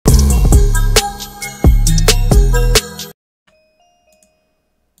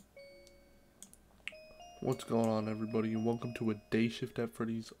What's going on, everybody, and welcome to a Dayshift at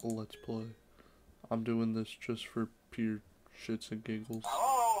Freddy's Let's Play. I'm doing this just for pure shits and giggles.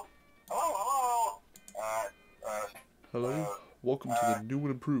 Hello? Hello? Hello? Welcome to the new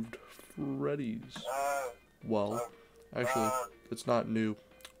and improved Freddy's. Well, actually, it's not new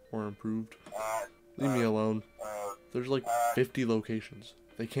or improved. Leave me alone. There's like 50 locations.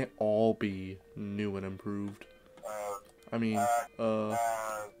 They can't all be new and improved. I mean,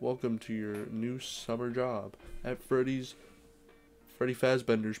 welcome to your new summer job at Freddy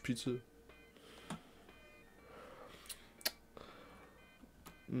Fazbender's Pizza.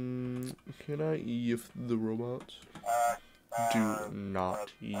 Can I EF the robots? Do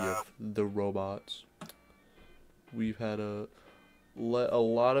not EF the robots. We've had let a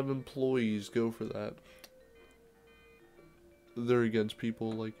lot of employees go for that. They're against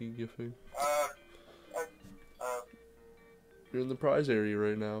people liking EFing. You're in the prize area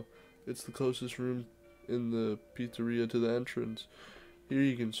right now. It's the closest room in the pizzeria to the entrance. Here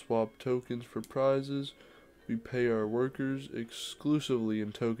you can swap tokens for prizes. We pay our workers exclusively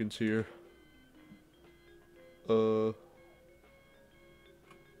in tokens here.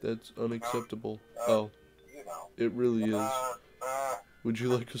 That's unacceptable. Oh, it really is. Would you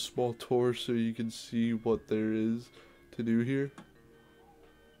like a small tour so you can see what there is to do here?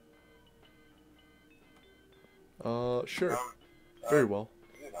 Sure. Very well.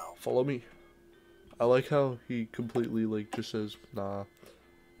 Follow me. I like how he completely just says, nah,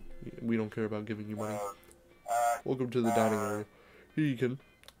 we don't care about giving you money. Welcome to the dining area. Here you can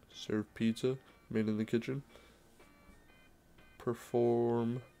serve pizza made in the kitchen,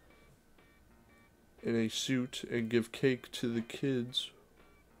 perform in a suit and give cake to the kids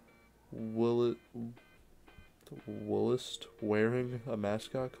whilst wearing a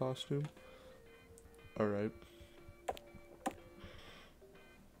mascot costume. Alright.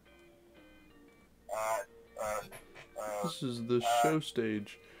 This is the show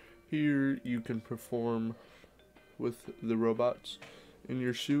stage. Here you can perform with the robots in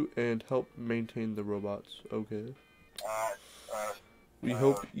your suit and help maintain the robots. Okay. We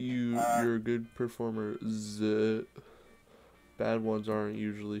hope you're a good performer. Bad ones aren't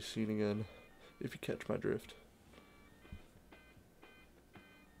usually seen again, if you catch my drift.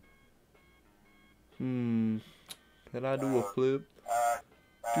 Can I do a flip?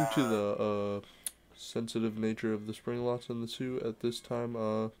 Due to the sensitive nature of the spring lots in the suit at this time,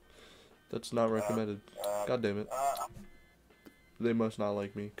 that's not recommended. God damn it. They must not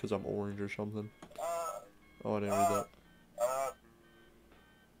like me because I'm orange or something. Oh, I didn't read that.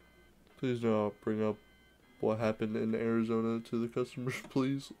 Please do not bring up what happened in Arizona to the customers,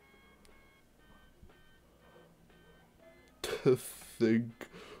 please. To think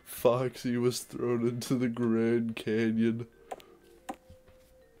Foxy was thrown into the Grand Canyon.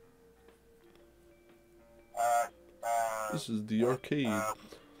 This is the arcade.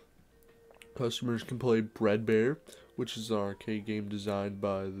 Customers can play Bread Bear, which is an arcade game designed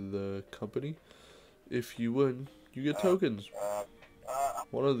by the company. If you win, you get tokens.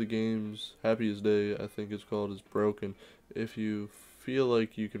 One of the games, Happiest Day, I think it's called, is broken. If you feel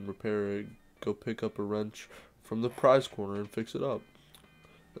like you can repair it, go pick up a wrench from the prize corner and fix it up.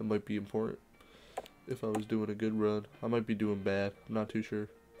 That might be important. If I was doing a good run, I might be doing bad. I'm not too sure.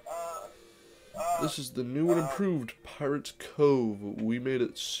 This is the new and improved Pirate's Cove. We made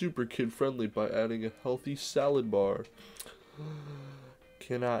it super kid-friendly by adding a healthy salad bar.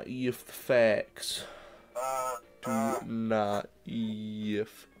 Can I EF the facts? Do not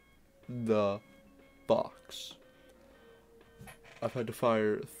EF the box. I've had to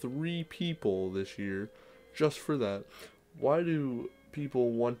fire 3 people this year just for that. Why do people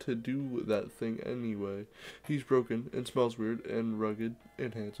want to do that thing anyway? He's broken and smells weird and rugged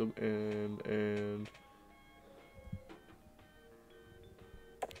and handsome and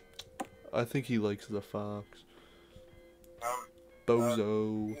I think he likes the fox.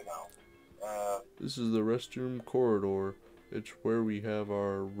 Bozo. This is the restroom corridor. It's where we have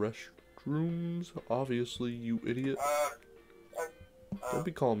our restrooms. Obviously, you idiot. Don't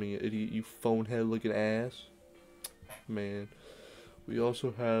be calling me an idiot, you phone head looking ass. Man. We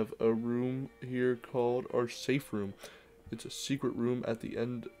also have a room here called our safe room. It's a secret room at the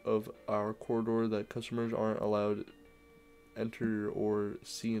end of our corridor that customers aren't allowed to enter or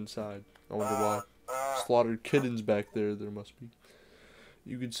see inside. I wonder why. Slaughtered kittens back there must be.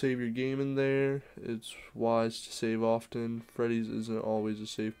 You can save your game in there. It's wise to save often. Freddy's isn't always as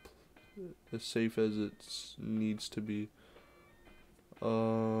safe as it needs to be.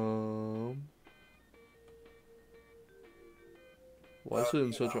 Why is it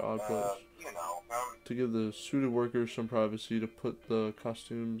in such an odd place? To give the suited workers some privacy, to put the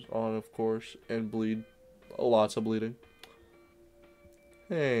costumes on, of course, and bleed Lots of bleeding.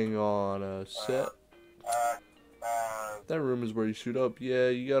 Hang on a sec. That room is where you suit up. Yeah,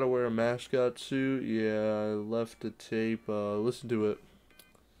 you gotta wear a mascot suit. Yeah, I left the tape. Listen to it.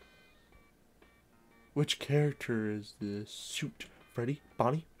 Which character is this suit? Freddy?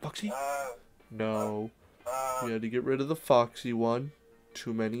 Bonnie? Foxy? No. We had to get rid of the Foxy one.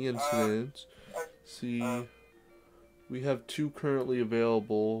 Too many incidents. See, we have 2 currently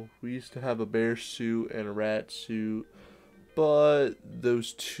available. We used to have a bear suit and a rat suit, but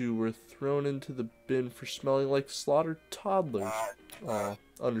those 2 were thrown into the bin for smelling like slaughtered toddlers. Aw,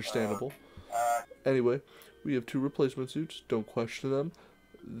 understandable. Anyway, we have 2 replacement suits. Don't question them.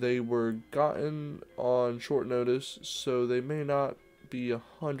 They were gotten on short notice, so they may not be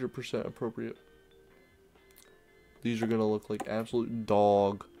 100% appropriate. These are gonna look like absolute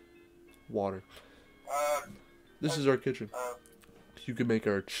dog water. This is our kitchen. You can make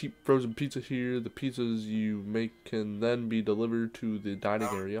our cheap frozen pizza here. The pizzas you make can then be delivered to the dining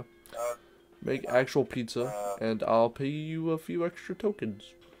area. Make actual pizza, and I'll pay you a few extra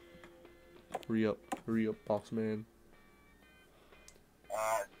tokens. Hurry up, boss man.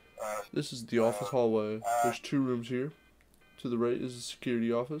 This is the office hallway. There's 2 rooms here. To the right is the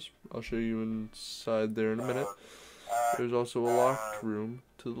security office. I'll show you inside there in a minute. There's also a locked room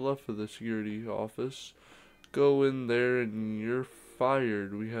to the left of the security office. Go in there and you're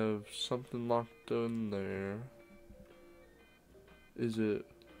fired. We have something locked in there. Is it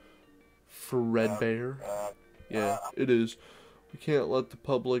Fredbear? Yeah, it is. We can't let the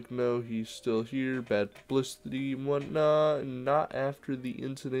public know he's still here. Bad publicity and whatnot. Not after the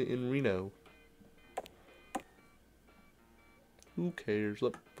incident in Reno. Who cares?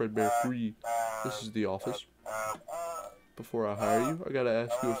 Let Fredbear free. This is the office. Before I hire you, I gotta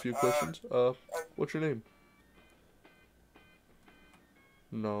ask you a few questions. What's your name?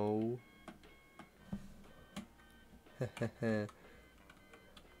 No.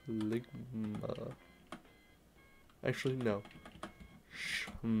 Ligma. Actually, no.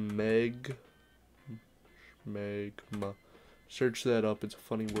 Schmegma. Search that up, it's a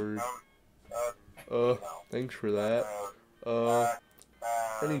funny word. Thanks for that.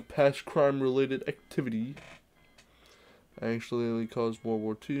 Any past crime related activity? I actually only caused World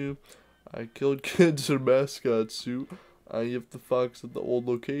War II. I killed kids in a mascot suit. I yipped the fox at the old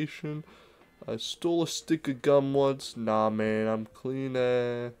location. I stole a stick of gum once. Nah, man, I'm clean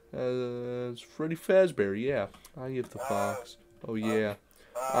as Freddy Fazbear. Yeah, I yipped the fox. Oh, yeah,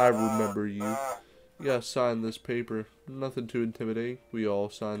 I remember you. You gotta sign this paper. Nothing too intimidating. We all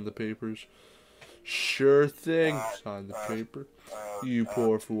signed the papers. Sure thing. Sign the paper. You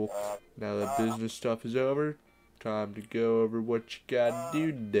poor fool. Now that business stuff is over, time to go over what you gotta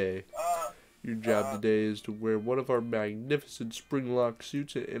do today. Your job today is to wear one of our magnificent spring-lock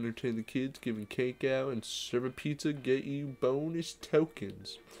suits and entertain the kids, giving cake out and serve a pizza, get you bonus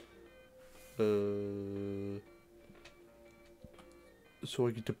tokens. So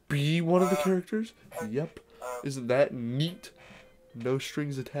I get to be one of the characters? Yep. Isn't that neat? No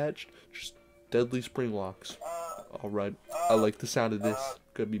strings attached, just deadly spring locks. Alright, I like the sound of this.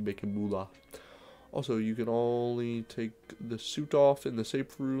 Gonna be making moolah. Also, you can only take the suit off in the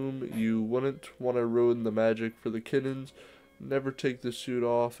safe room. You wouldn't want to ruin the magic for the kittens. Never take the suit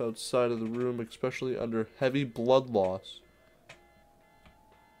off outside of the room, especially under heavy blood loss.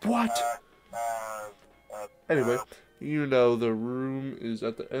 What? Anyway, you know the room is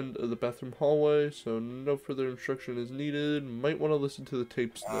at the end of the bathroom hallway, so no further instruction is needed. Might want to listen to the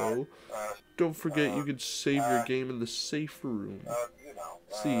tapes, though. Don't forget you can save your game in the safe room.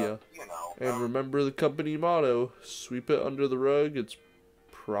 See ya. And remember the company motto, sweep it under the rug, it's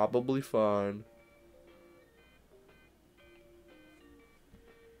probably fine.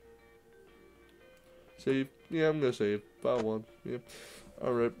 Save? Yeah, I'm gonna save. File 1. Yeah.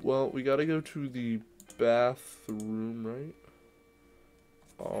 Alright, well, we gotta go to the bathroom, right?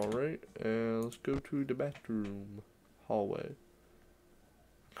 Alright, and let's go to the bathroom. Hallway.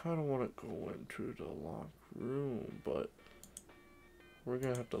 I kinda wanna go into the locked room, but we're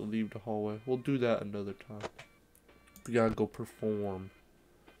gonna have to leave the hallway. We'll do that another time. We gotta go perform.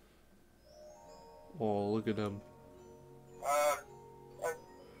 Oh, look at them.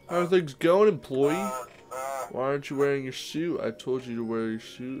 How are things going, employee? Why aren't you wearing your suit? I told you to wear your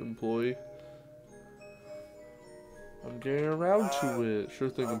suit, employee. I'm getting around to it. Sure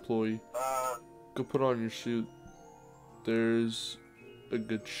thing, employee. Go put on your suit. There's a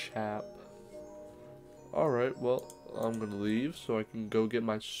good chap. Alright, well, I'm gonna leave so I can go get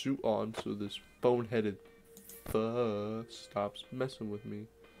my suit on so this boneheaded stops messing with me.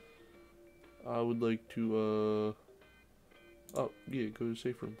 I would like to, oh, yeah, go to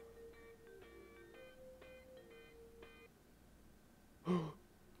safe room.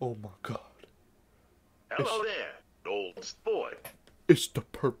 Oh my god. Hello there, old boy. It's the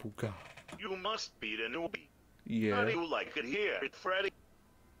purple guy. You must be the newbie. Yeah. How do you like it here at Freddy?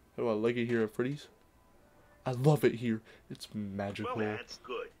 How do I like it here at Freddy's? I love it here. It's magical. Well, that's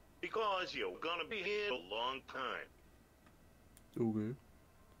good, because you're gonna be here a long time. Okay.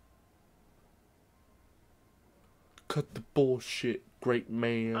 Cut the bullshit, great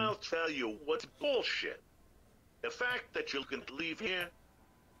man. I'll tell you what's bullshit. The fact that you can leave here.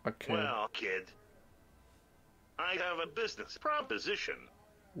 I can't. Well, kid, I have a business proposition.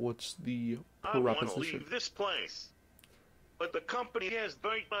 What's the I want to proposition? leave this place, but the company has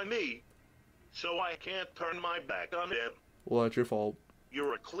dirt on me, so I can't turn my back on them. Well, that's your fault.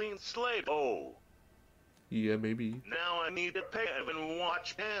 You're a clean slate. Oh, Yeah, maybe. now I need to pay and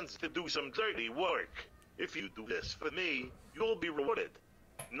watch hands to do some dirty work. If you do this for me, you'll be rewarded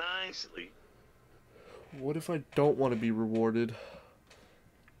nicely. What if I don't want to be rewarded?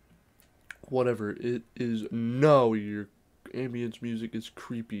 Whatever it is. No, your ambience music is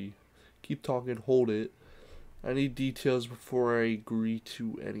creepy. Keep talking, hold it. I need details before I agree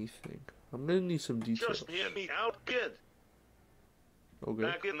to anything. I'm gonna need some details. Just hear me out, kid. Okay.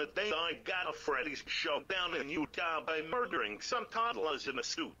 Back in the day, I got a Freddy's show down in Utah by murdering some toddlers in a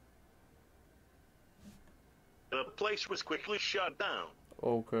suit. The place was quickly shut down.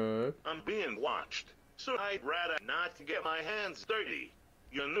 Okay. I'm being watched, so I'd rather not get my hands dirty.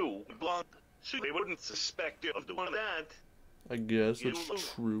 You knew, blunt, so they wouldn't suspect you of doing that. I guess You that's lose,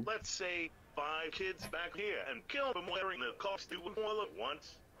 true. let's say, 5 kids back here and kill them wearing the costume all at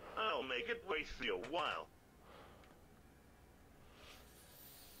once. I'll make it worth your while.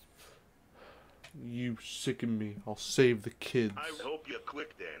 You sicken me. I'll save the kids. I hope you're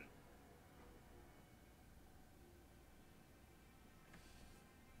quick then.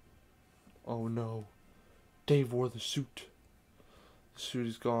 Oh no. Dave wore the suit. The suit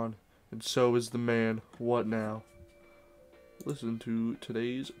is gone, and so is the man. What now? Listen to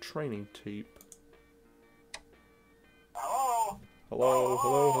today's training tape. Hello? Hello,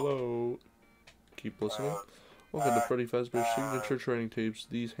 hello, hello. Keep listening. Welcome to Freddy Fazbear's signature training tapes.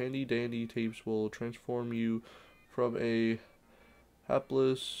 These handy dandy tapes will transform you from a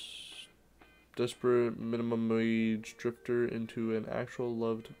hapless, desperate, minimum wage drifter into an actual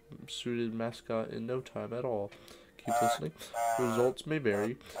loved, suited mascot in no time at all. Keep listening. Results may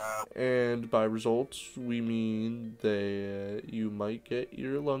vary, and by results we mean that you might get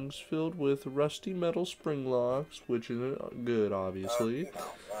your lungs filled with rusty metal spring locks, which isn't good, obviously.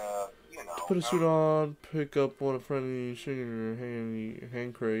 To put a suit on, pick up one of Freddy's signature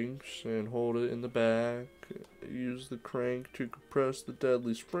hand cranks and hold it in the back. Use the crank to compress the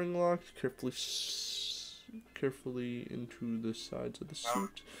deadly spring locks carefully into the sides of the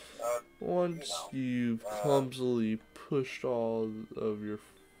suit. Once you've clumsily pushed all of your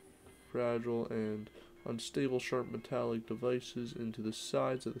fragile and unstable sharp metallic devices into the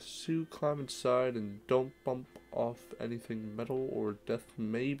sides of the suit, climb inside and don't bump off anything metal or death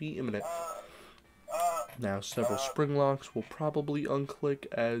may be imminent. Now several spring locks will probably unclick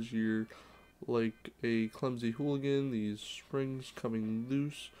as you're like a clumsy hooligan. These springs coming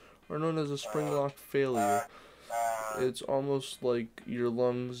loose are known as a spring lock failure. It's almost like your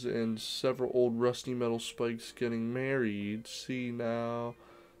lungs and several old rusty metal spikes getting married. See now,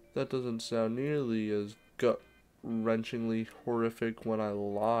 that doesn't sound nearly as gut-wrenchingly horrific when I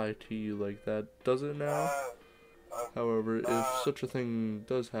lie to you like that, does it now? However, if such a thing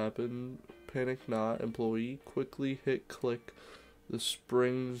does happen, panic not, employee. Quickly hit click the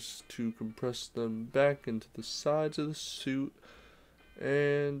springs to compress them back into the sides of the suit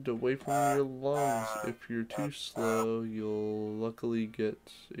and away from your lungs. If you're too slow, you'll luckily get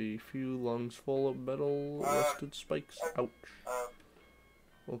a few lungs full of metal rusted spikes. Ouch.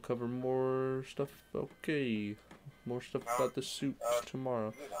 We'll cover more stuff. Okay. More stuff about the suit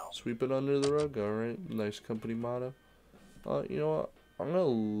tomorrow. Sweep it under the rug, alright? Nice company motto. You know what? I'm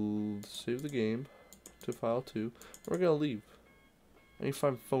gonna save the game to file 2. We're gonna leave. I need to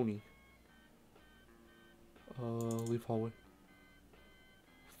find Phony. Leave hallway.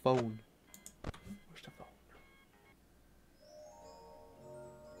 Phone. Where's the phone?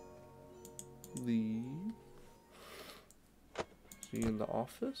 Leave. Is he in the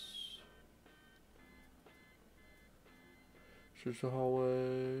office? Search the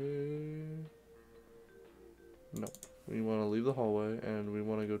hallway. No. We want to leave the hallway and we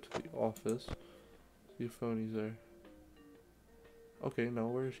want to go to the office. See if Phony's there. Okay, no,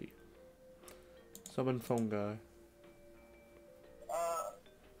 where is he? Summon phone guy.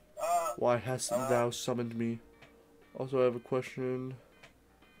 Why hast thou summoned me? Also, I have a question.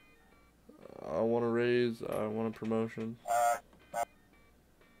 I want a raise. I want a promotion.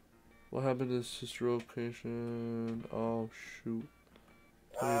 What happened to sister location? Oh shoot.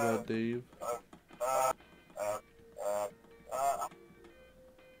 Sorry about Dave.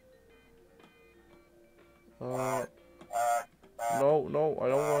 No, no, I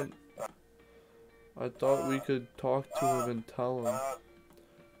don't want. I thought we could talk to him and tell him.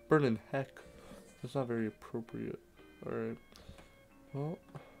 Burning heck. That's not very appropriate. Alright. Well,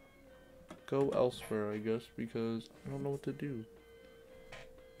 go elsewhere, I guess, because I don't know what to do.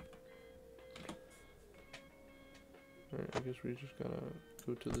 Alright, I guess we just gotta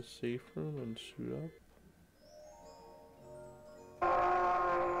go to the safe room and suit up.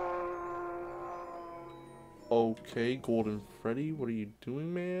 Okay, Golden Freddy, what are you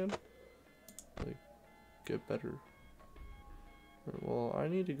doing, man? Like, get better. Right, well, I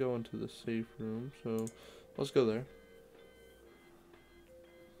need to go into the safe room, so let's go there.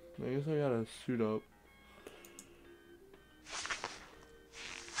 I guess I gotta suit up.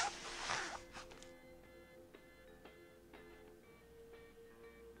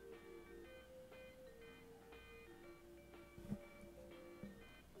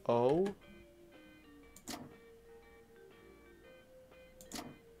 Oh?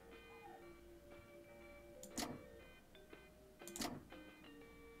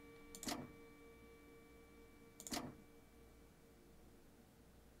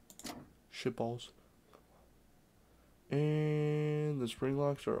 Shitballs. And the spring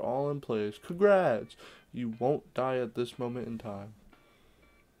locks are all in place. Congrats! You won't die at this moment in time.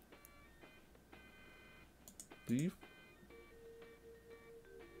 Leave.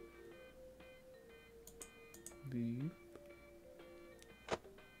 Leave.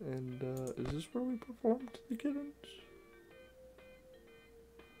 And, is this where we perform to the kittens?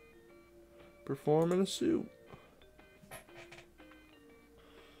 Perform in a suit.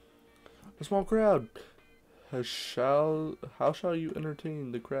 A small crowd. How shall you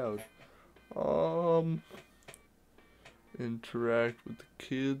entertain the crowd? Interact with the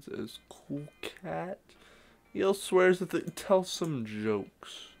kids as Cool Cat. Yell swears that they tell some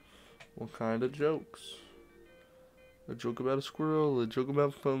jokes. What kind of jokes? A joke about a squirrel, a joke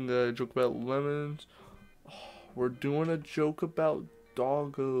about fungi, a joke about lemons. Oh, we're doing a joke about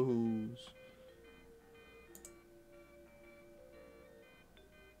doggos.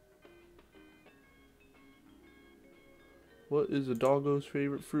 What is a doggo's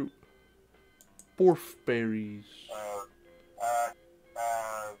favorite fruit? Borf berries.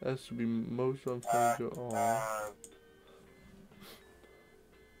 That's to be most unfunny joke. Aww.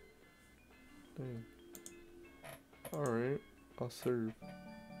 Dang. Alright, I'll serve.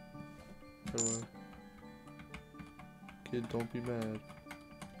 Farewell. Kid, don't be mad.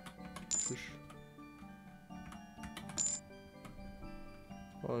 Shush.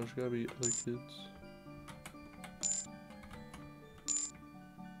 Oh, there's gotta be other kids.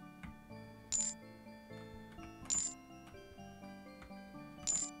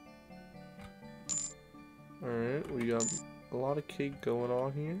 Alright, we got a lot of cake going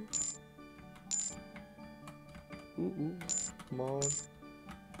on here. Ooh, come on.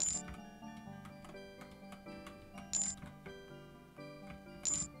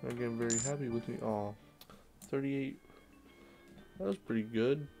 They're getting very happy with me. Aw, 38. That was pretty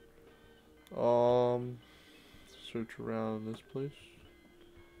good. Search around this place.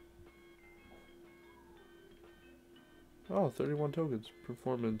 Oh, 31 tokens.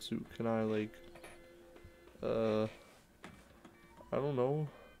 Performance suit. Can I, like, I don't know.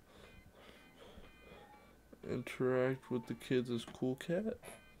 Interact with the kids as Cool Cat?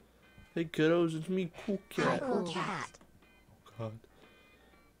 Hey kiddos, it's me, Cool Cat. Cool Cat. Oh god.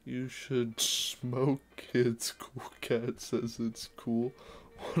 You should smoke, kids. Cool Cat says it's cool.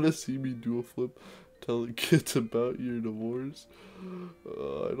 Wanna see me do a flip? Tell the kids about your divorce?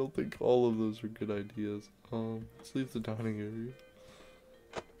 I don't think all of those are good ideas. Let's leave the dining area.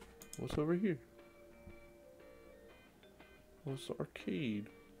 What's over here? What's the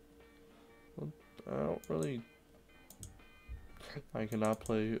arcade? I don't really. I cannot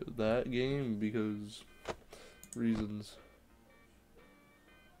play that game because reasons.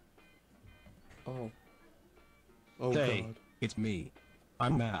 Oh. Oh Hey, god. it's me.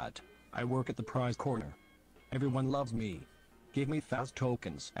 I'm Matt. I work at the prize corner. Everyone loves me. Give me 1,000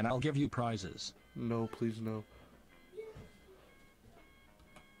 tokens and I'll give you prizes. No, please no.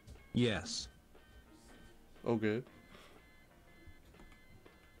 Yes. Okay.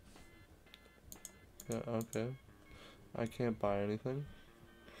 Yeah, okay. I can't buy anything.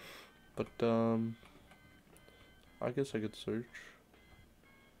 But, I guess I could search.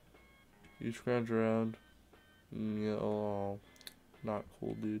 You scrounge around. Yeah, oh, not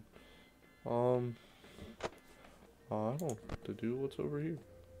cool, dude. Oh, I don't know what to do. What's over here?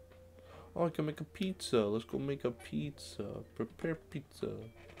 Oh, I can make a pizza. Let's go make a pizza. Prepare pizza.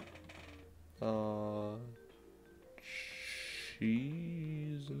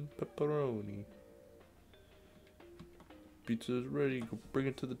 Cheese and pepperoni. Pizza is ready. Go bring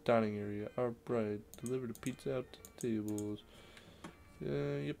it to the dining area. Alright. Deliver the pizza out to the tables.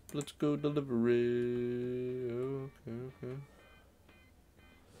 Yep. Let's go deliver it. Okay.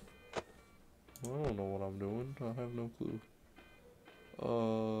 I don't know what I'm doing. I have no clue.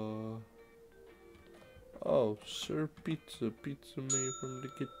 Oh, serve pizza. Pizza made from the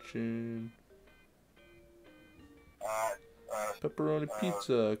kitchen. Pepperoni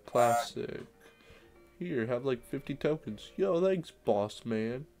pizza. Classic. Here, have like 50 tokens. Yo, thanks, boss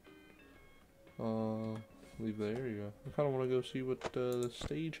man. Leave there you go. I kind of want to go see what the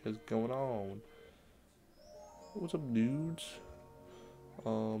stage has going on. What's up, dudes?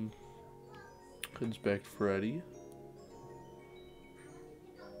 Inspect Freddy.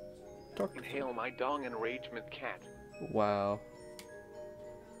 Inhale my dong enragement cat. Wow.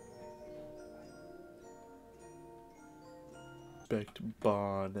 Inspect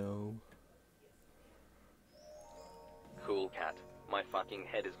Bono. Cool cat. My fucking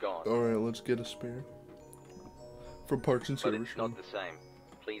head is gone. Alright, let's get a spare. For parts and But service. it's not the same.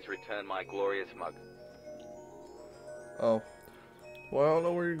 Please return my glorious mug. Oh. Well, I don't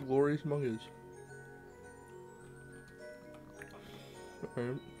know where your glorious mug is.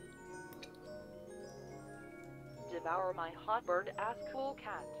 Alright. Devour my hot bird ass cool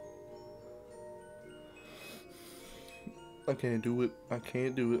cat. I can't do it. I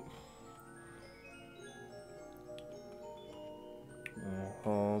can't do it.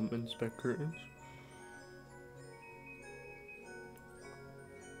 Inspect curtains.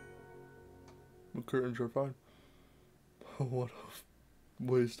 The curtains are fine. What a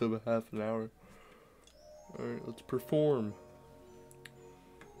waste of a half an hour. Alright, let's perform.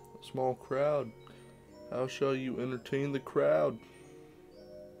 A small crowd. How shall you entertain the crowd?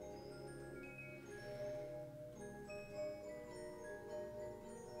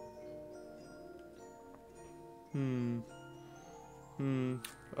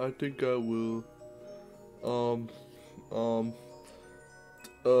 I think I will.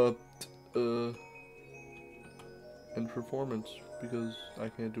 And performance, because I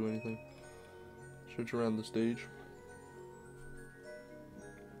can't do anything. Search around the stage.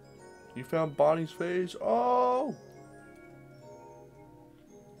 You found Bonnie's face? Oh!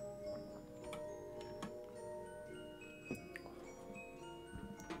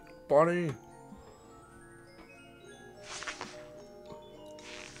 Bonnie!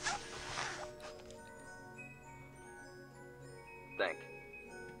 Thank.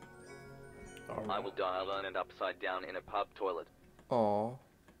 I will die alone and upside down in a pub toilet. Aw.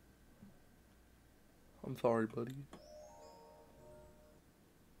 I'm sorry, buddy.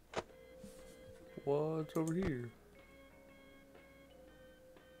 What's over here?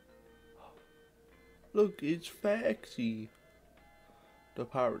 Look, it's Faxy. The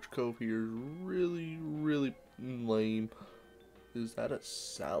Pirate's Cove here is really, really lame. Is that a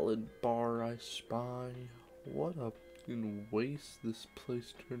salad bar I spy? What a fucking waste this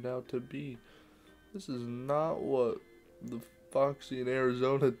place turned out to be. This is not what the Foxy in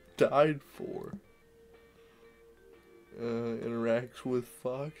Arizona died for. Interacts with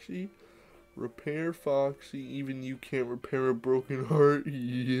Foxy. Repair Foxy, even you can't repair a broken heart.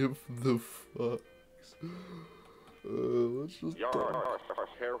 Yep, the fucks. Let's just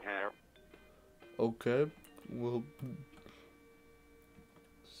okay, we'll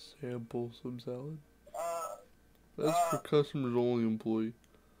sample some salad. That's for customers only, employee.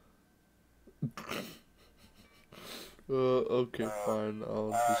 Okay, fine,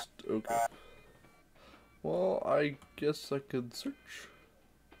 I'll just, okay. Well, I guess I could search.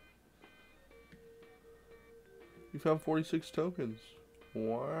 You found 46 tokens.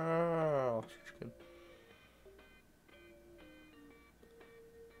 Wow. Search again.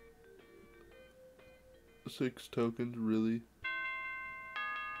 Six tokens, really?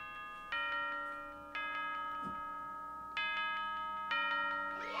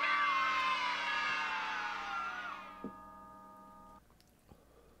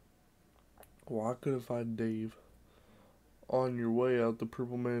 Well, I couldn't find Dave. On your way out, the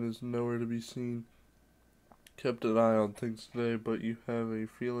purple man is nowhere to be seen. Kept an eye on things today, but you have a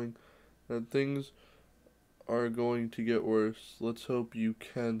feeling that things are going to get worse. Let's hope you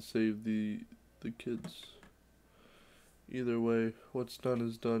can save the kids. Either way, what's done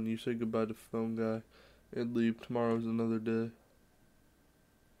is done. You say goodbye to phone guy and leave. Tomorrow's another day.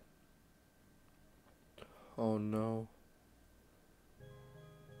 Oh no.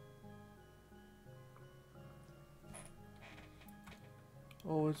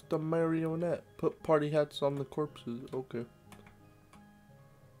 Oh, it's the marionette. Put party hats on the corpses. Okay.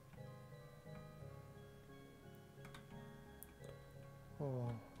 Oh.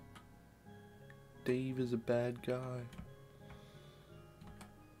 Dave is a bad guy.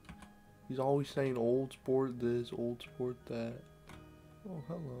 He's always saying old sport this, old sport that. Oh,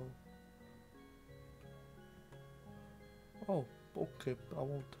 hello. Oh, okay. I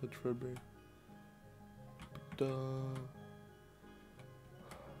won't touch Freddy. But,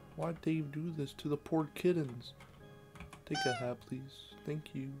 why'd Dave do this to the poor kittens? Take a hat, please.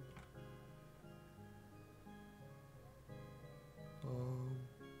 Thank you.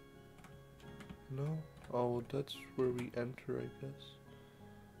 No? Oh, that's where we enter, I guess.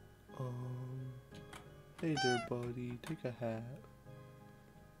 Hey there, buddy. Take a hat.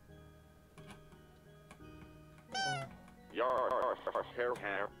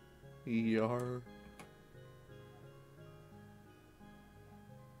 Yar.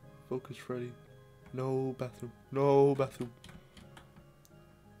 Focus, Freddy. No bathroom. No bathroom.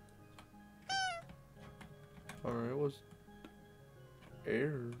 Alright, what's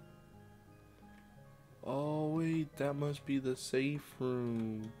air? Oh wait, that must be the safe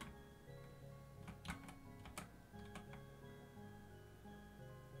room.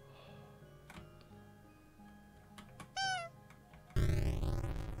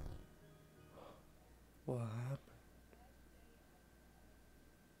 What happened?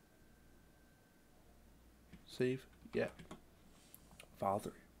 Safe? Yeah.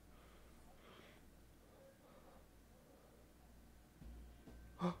 Father.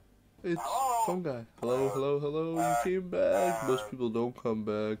 It's phone guy. Hello, hello, hello. You came back. Most people don't come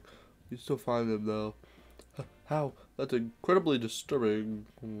back. You still find them though. How? That's incredibly disturbing.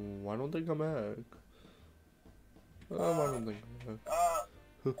 Why don't they come back? Why don't they come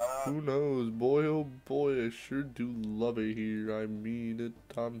back? Who knows? Boy, oh boy, I sure do love it here. I mean it.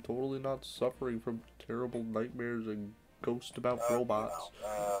 I'm totally not suffering from terrible nightmares and ghosts about robots.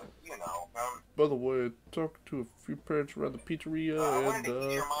 By the way, I talked to a few parents around the pizzeria I and, wanted to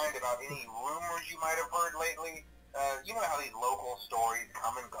ease your mind about any rumors you might have heard lately. You know how these local stories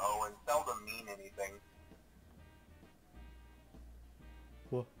come and go and seldom mean anything.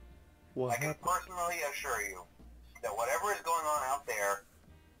 What I can happened? personally assure you that whatever is going on out there,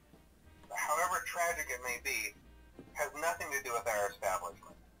 however tragic it may be, has nothing to do with our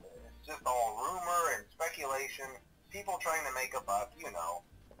establishment. It's just all rumor and speculation, people trying to make a buck, you know.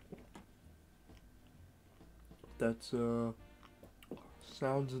 That's,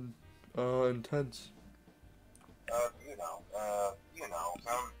 sounds intense.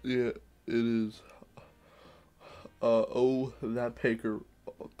 Yeah, it is. Oh, that Baker.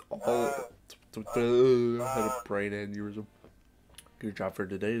 I had a brain aneurysm. Your job for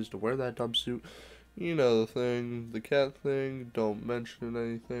today is to wear that jumpsuit. You know the thing, the cat thing, don't mention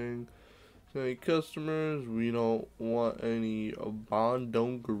anything. To any customers, we don't want any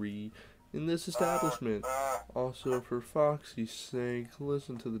bondongery in this establishment. Also, for Foxy's sake,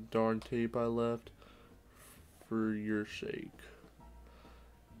 listen to the darn tape I left for your sake.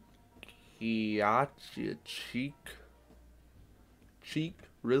 Gotcha, cheek. Cheek?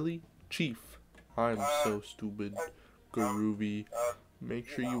 Really? Chief. I'm so stupid. Groovy. Make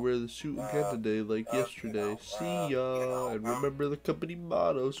sure you wear the suit again today like yesterday. See ya! And remember the company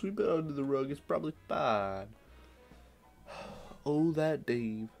motto, sweep it under the rug, it's probably fine. Oh, that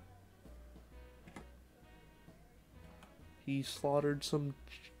Dave. He slaughtered some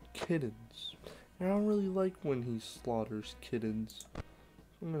kittens. And I don't really like when he slaughters kittens.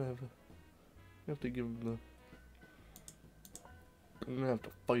 I'm gonna have to give him the... I'm gonna have to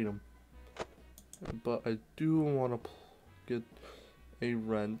fight him. But I do want to get a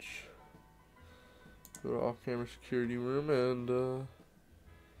wrench. Go to off-camera security room and,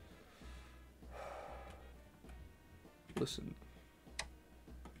 listen.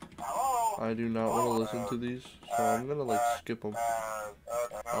 I do not want to listen to these, so I'm gonna, like, skip them.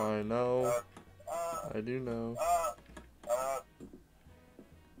 I know. I do know.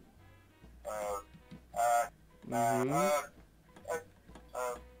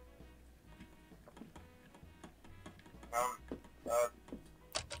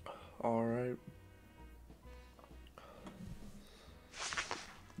 Alright.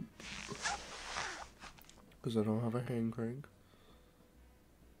 Because I don't have a hand crank.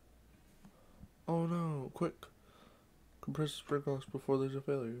 Oh no, quick. Compress the sprinkles before there's a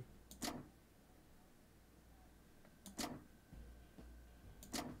failure.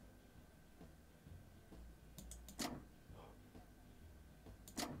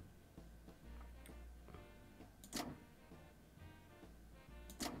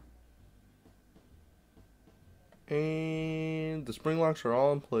 And the spring locks are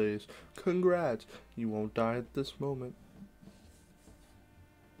all in place. Congrats. You won't die at this moment.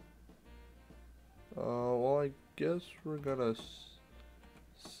 Well, I guess we're gonna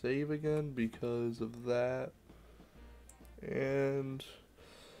save again because of that. And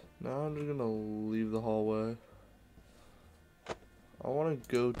now I'm just gonna leave the hallway. I want to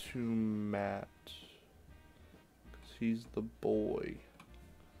go to Matt, because he's the boy.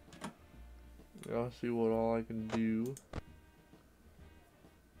 I'll see what all I can do.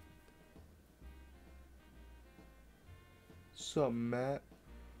 Sup, Matt?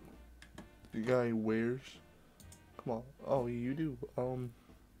 The guy who wears. Come on. Oh, you do. I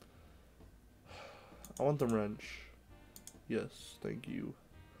want the wrench. Yes, thank you.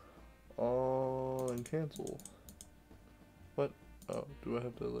 And cancel. What? Oh, do I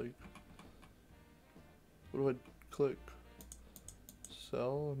have to, like... What do I click?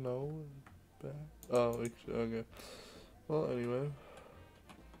 Sell? No? Back? Oh, okay. Well, anyway.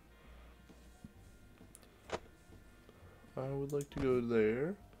 I would like to go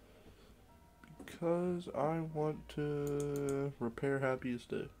there. Because I want to repair Happiest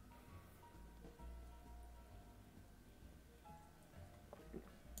Day.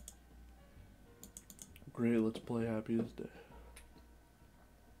 Great, let's play Happiest Day.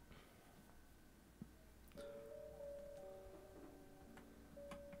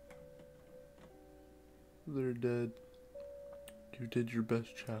 They're dead. You did your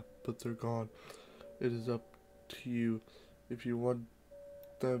best, chap, but they're gone. It is up to you if you want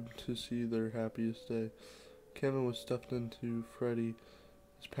them to see their happiest day. Kevin was stuffed into Freddy.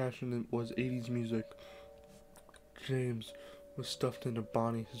 His passion was 80s music. James was stuffed into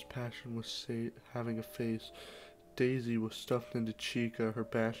Bonnie. His passion was having a face. Daisy was stuffed into Chica. Her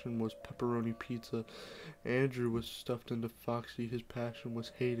passion was pepperoni pizza. Andrew was stuffed into Foxy. His passion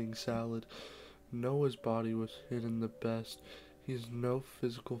was hating salad. Noah's body was hidden the best. He's no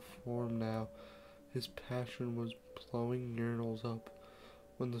physical form now. His passion was blowing urinals up.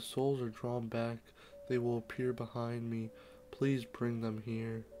 When the souls are drawn back, they will appear behind me. Please bring them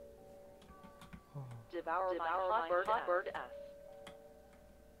here. Oh. Devour my hot bird S.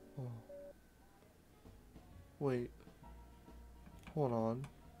 Oh. Wait. Hold on.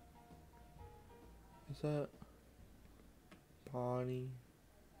 Is that Bonnie?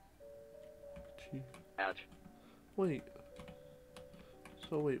 Ouch. Wait.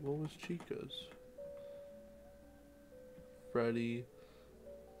 So wait, what was Chica's? Freddy,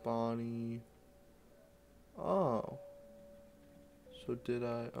 Bonnie. Oh. So did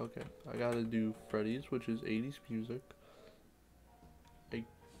I? Okay. I gotta do Freddy's, which is 80s music. I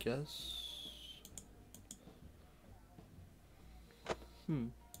guess.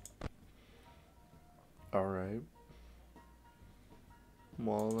 Alright.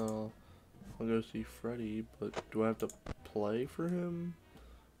 Well, I'll go see Freddy, but do I have to play for him?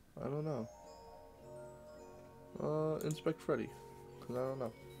 I don't know. Inspect Freddy, because I don't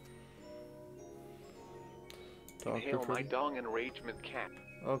know. Inhale my dong enragement cat.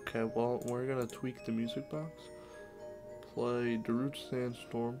 Okay, well, we're gonna tweak the music box. Play Darude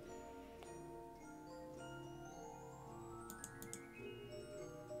Sandstorm.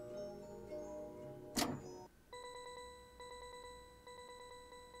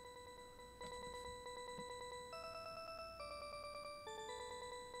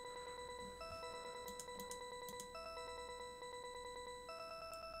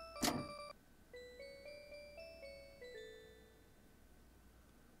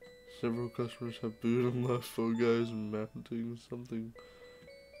 Several customers have booed and left. Phone guys mounting something.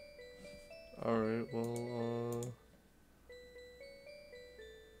 Alright, well,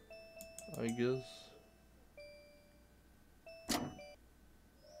 I guess.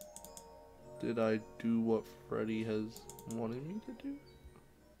 Did I do what Freddy has wanted me to do?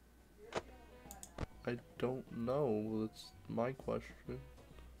 I don't know. That's my question.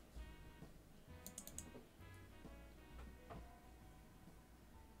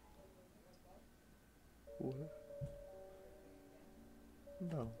 What?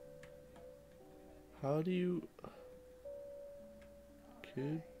 No. How do you...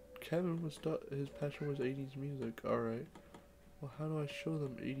 Kevin was his passion was 80s music. Alright. Well, how do I show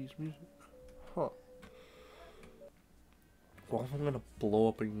them 80s music? Huh. Well, if I'm gonna blow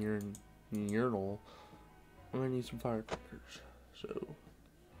up a urinal, I'm gonna need some firecrackers. So...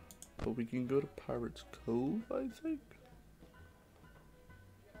 But we can go to Pirate's Cove, I think?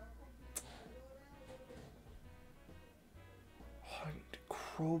 I need a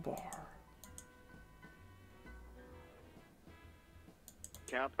crowbar.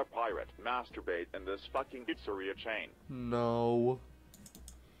 Can't a pirate masturbate in this fucking pizzeria chain? No.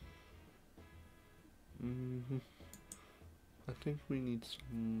 I think we need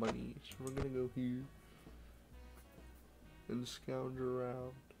some money, so we're gonna go here and scourge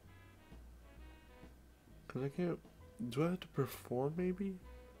around. Cause I can't. Do I have to perform maybe?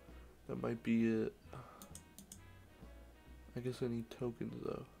 That might be it. I guess I need tokens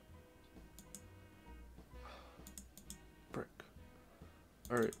though. Brick.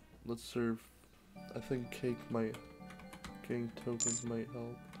 Alright, let's serve. I think getting tokens might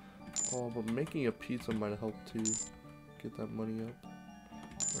help. Oh, but making a pizza might help too. Get that money up.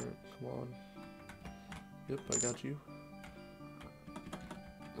 Alright, come on. Yep, I got you.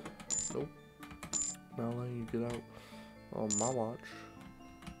 Nope. Not letting you get out on my watch.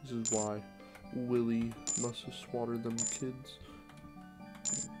 This is why Willie must have slaughtered them kids.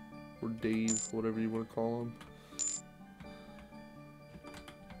 Or Dave, whatever you want to call him.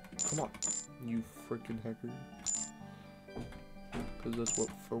 Come on, you freaking hacker. Because that's what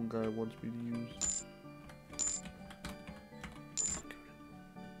phone guy wants me to use.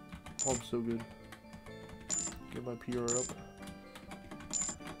 Oh, I'm so good. Get my PR up.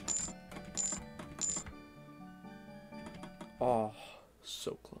 Oh,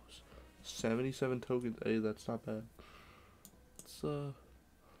 so close. 77 tokens. Hey, that's not bad. Let's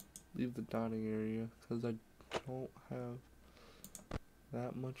leave the dining area because I don't have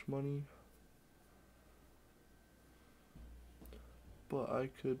that much money. But I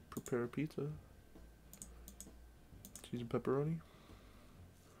could prepare a pizza. Cheese and pepperoni.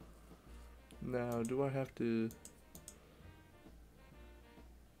 Now, do I have to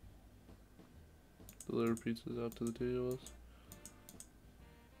deliver pizzas out to the tables?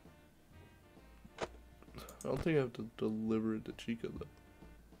 I don't think I have to deliver it to Chica though.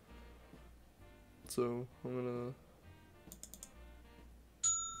 So I'm gonna,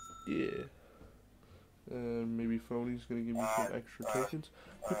 yeah. And maybe Phony's gonna give me some extra tokens.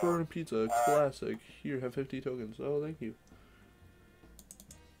 Pepperoni pizza, classic. Here, have 50 tokens. Oh, thank you.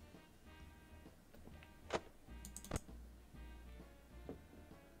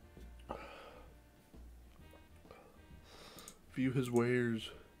 View his wares.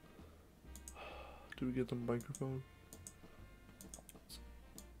 Do we get the microphone? Let's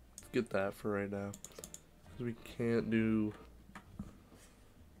get that for right now. Because we can't do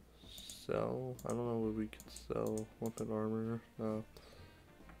sell. I don't know what we could sell. Weapon armor. No.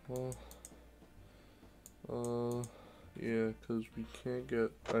 Well, yeah, because we can't get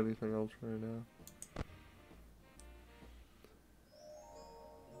anything else right now.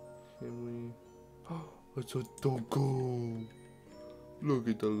 Can we? Oh, it's a doggo. Look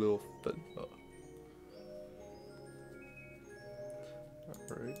at the little fella.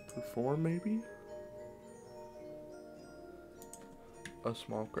 Alright, perform maybe? A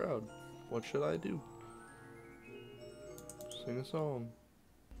small crowd. What should I do? Sing a song.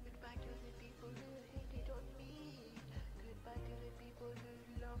 Goodbye to the people who hated on me. Goodbye to the people who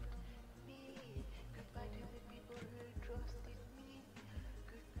loved me. Goodbye to the people who trusted me.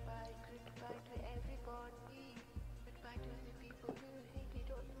 Goodbye, goodbye to everybody. Goodbye to the people who hated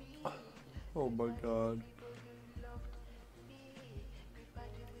on me. Oh my god.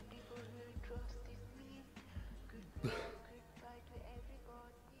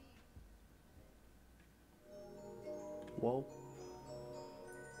 Well,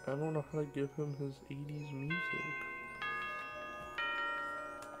 I don't know how to give him his 80s music.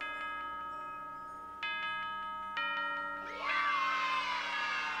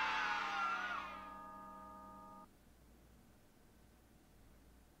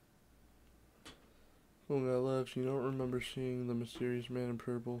 When I left, you don't remember seeing the mysterious man in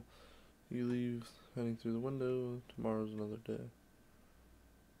purple. You leave, heading through the window. Tomorrow's another day.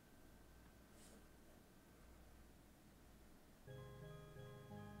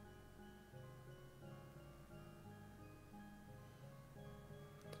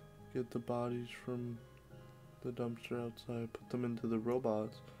 Get the bodies from the dumpster outside, put them into the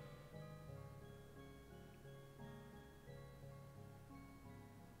robots.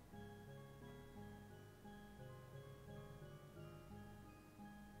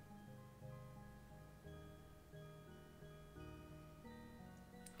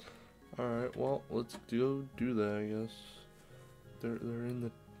 Alright, well, let's go do that, I guess. They're in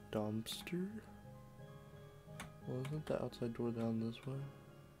the dumpster? Well, isn't the outside door down this way?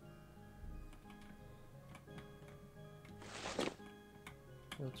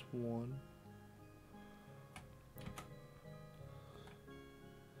 That's one.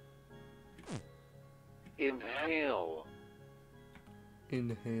 Inhale.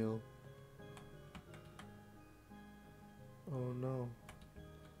 Inhale. Oh no.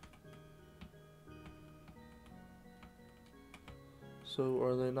 So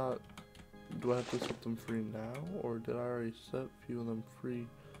are they not Do I have to set them free now, or did I already set a few of them free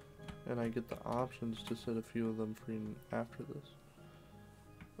and I get the options to set a few of them free after this?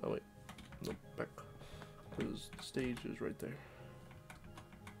 Oh wait, nope, back, because the stage is right there.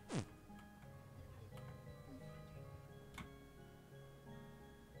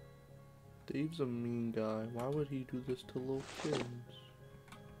 Dave's a mean guy. Why would he do this to little kids?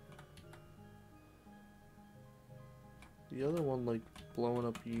 The other one like blowing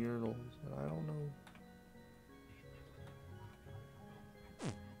up urinals, and I don't know.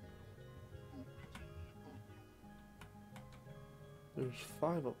 There's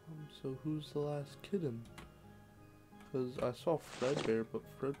 5 of them, so who's the last kitten? Because I saw Fredbear, but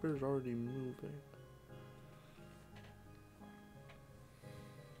Fredbear's already moving.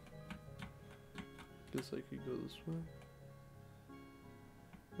 Guess I could go this way.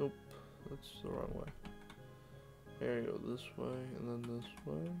 Nope, that's the wrong way. Here I go this way, and then this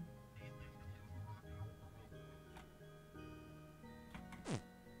way.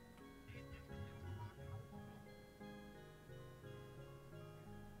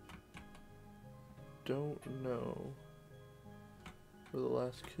 Don't know where the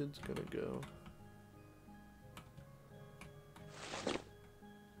last kid's gonna go.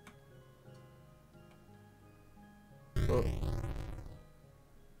 Oh.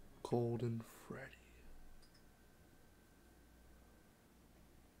 Golden Freddy.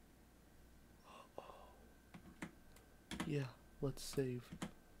 Oh. Yeah, let's save.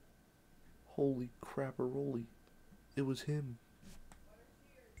 Holy crap-a-rolly. It was him.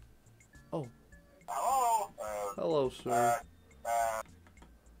 Oh. Hello? Hello, sir.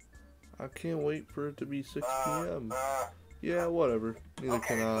 I can't wait for it to be 6 p.m. Yeah, whatever. Neither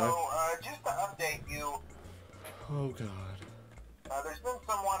okay, can I. So, just to update you, Oh, God. there's been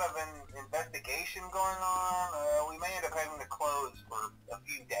somewhat of an investigation going on. We may end up having to close for a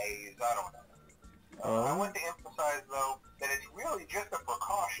few days. I don't know. I want to emphasize, though, that it's really just a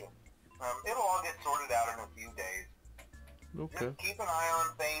precaution. It'll all get sorted out in a few days. Okay. Just keep an eye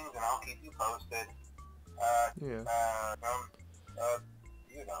on things, and I'll keep you posted. Yeah.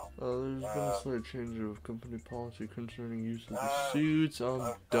 You know. There's been a slight change of company policy concerning use of the suits.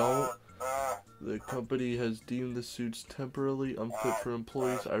 Don't. The company has deemed the suits temporarily unfit for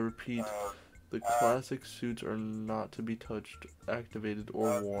employees. I repeat, the classic suits are not to be touched, activated,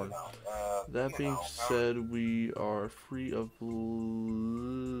 or worn. That being said, we are free of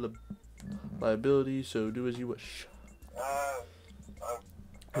liability, so do as you wish.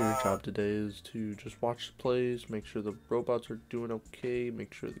 Your job today is to just watch the plays, make sure the robots are doing okay,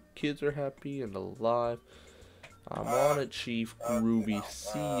 make sure the kids are happy and alive. I'm on it, Chief. Groovy.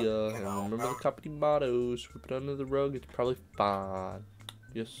 See ya. And remember the company motto: sweep it under the rug, it's probably fine.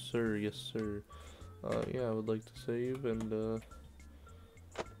 Yes, sir. Yes, sir. Yeah, I would like to save, and,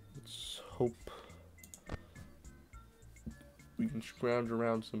 let's hope we can scrounge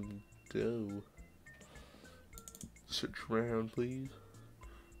around some dough. Search around, please.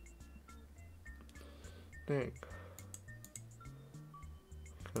 Dang.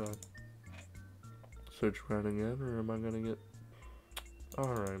 Can I search around again, or am I gonna get...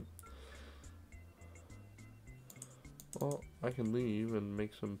 Alright. Well, I can leave and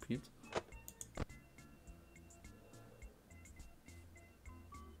make some pizza.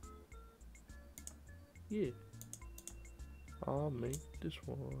 Yeah. I'll make this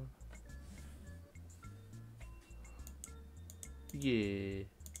one. Yeah.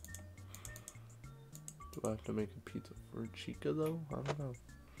 Do I have to make a pizza for Chica though? I don't know.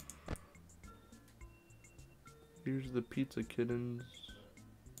 Here's the pizza kittens.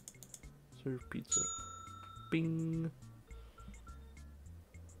 Serve pizza. Bing.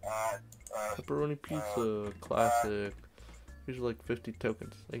 Pepperoni pizza. Classic. Here's like 50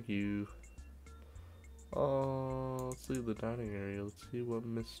 tokens. Thank you. Let's leave the dining area. Let's see what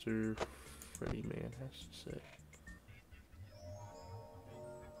Mr. Freddy Man has to say.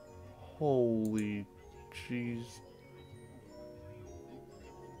 Holy jeez.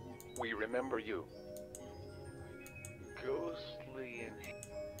 We remember you. Ghostly and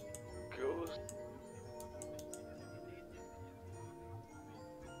ghost.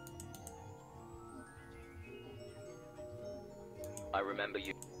 I remember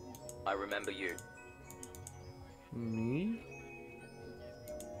you. I remember you. Me?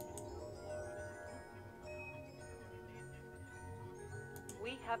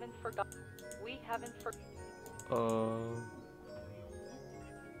 We haven't forgotten. We haven't forgotten.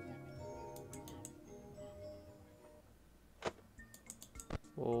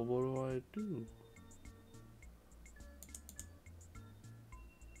 Well, what do I do?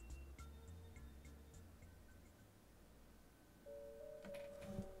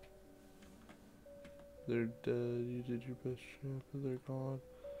 They're dead. You did your best, champ, but they're gone.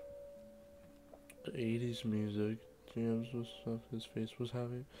 The 80s music. Jams was stuff his face was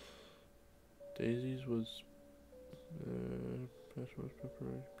having. Daisy's was fresh roast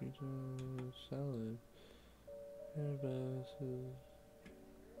pepperoni pizza salad. Airbus.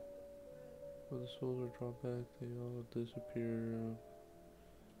 When the souls are drawn back, they all disappear.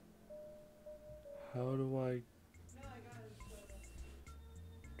 How do I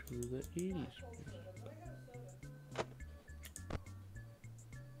do the 80s music?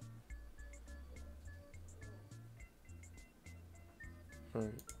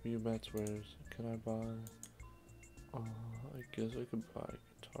 Alright, you Matt's wares. Can I buy? I guess I could buy a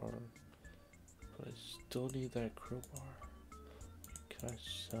guitar, but I still need that crowbar. Can I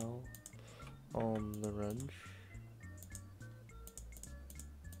sell the wrench?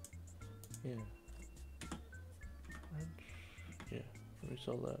 Yeah. Wrench? Yeah. Let me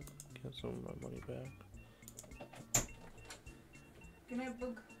sell that. Get some of my money back. Good night,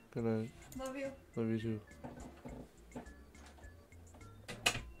 Boog. Good night. Love you. Love you too.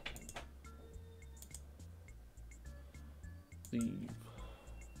 Leave.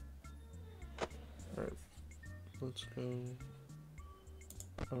 Alright. Let's go.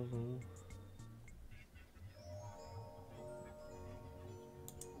 I don't know.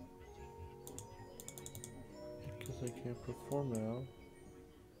 Because I can't perform now.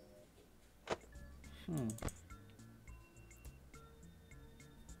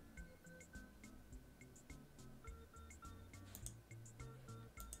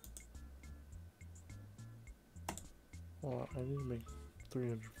 Well, I need to make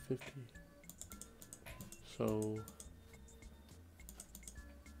 350. So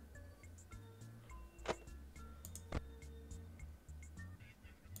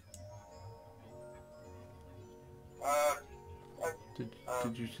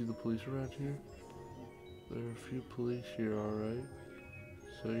did you see the police around here? There are a few police here, alright?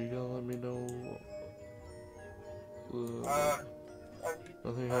 So you gotta let me know.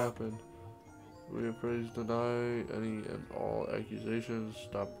 Nothing happened. We have praised deny any and all accusations.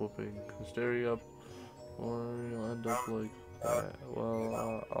 Stop whooping hysteria up, or you'll end up like that.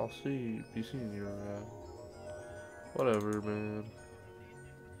 Well, I'll be seeing you around. Whatever, man.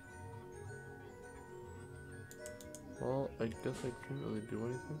 Well, I guess I can't really do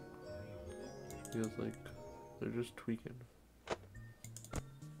anything. Because, like, they're just tweaking.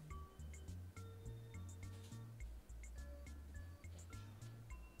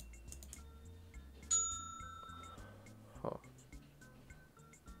 Huh.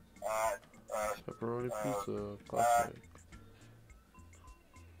 Pepperoni pizza, classic.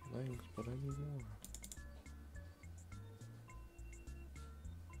 Thanks, but I need more.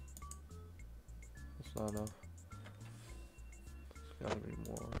 That's not enough. There's gotta be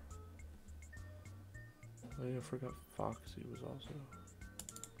more. Oh yeah, I forgot Foxy was also.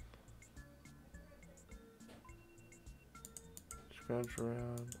 Scratch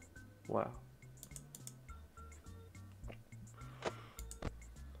around. Wow.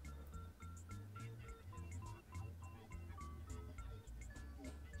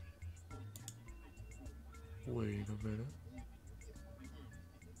 Wait a minute.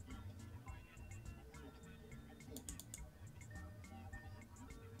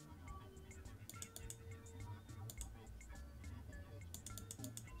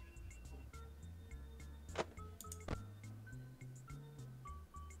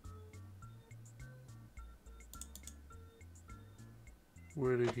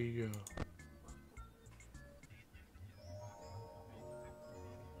 Where did he go?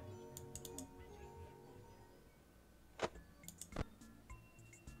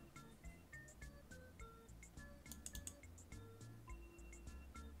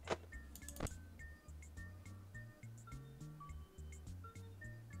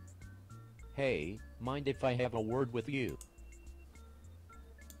 Hey, mind if I have a word with you?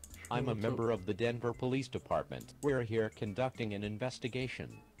 I'm a member of the Denver Police Department. We're here conducting an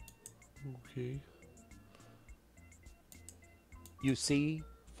investigation. Okay. You see,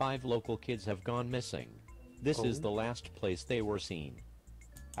 5 local kids have gone missing. This is the last place they were seen.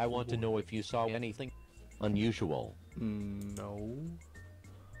 I want to know if you saw anything unusual. No.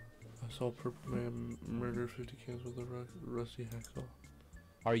 I saw Purple Man murder 50 kids with a rusty hacksaw.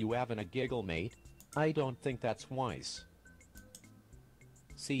 Are you having a giggle, mate? I don't think that's wise.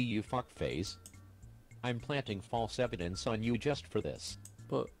 See, you fuckface. I'm planting false evidence on you just for this.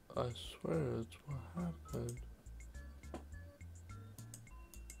 But I swear it's what happened.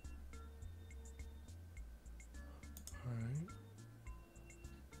 Alright.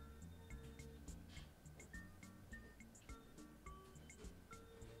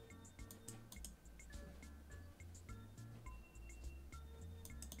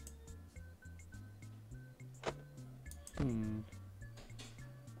 Come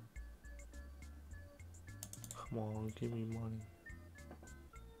on, give me money.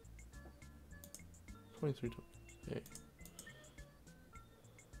 23 tokens. Yay.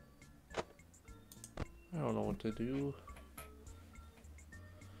 I don't know what to do.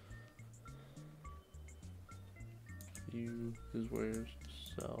 You is where's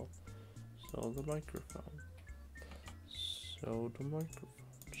sell. Sell the microphone. Sell the microphone.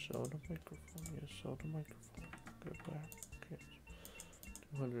 Sell the microphone. Yes, sell the microphone. Go back. Okay.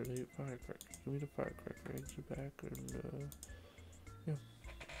 208 firecrackers. Give me the firecracker. Exit back and yeah.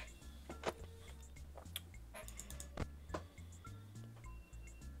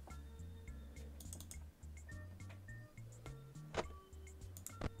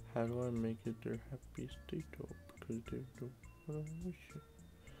 How do I make it their happy state though? Because they're doing what I wish it.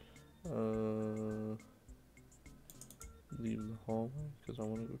 Leave the hallway because I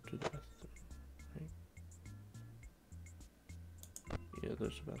want to go to the bathroom. Right? Yeah,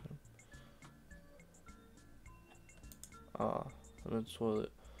 there's a bathroom. Ah, and that's what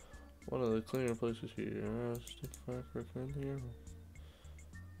one of the cleaner places here. Stick firecracker in the arrow.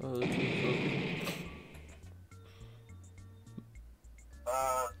 Oh, this is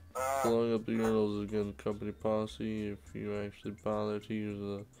blowing up the urinals is again company policy. If you actually bother to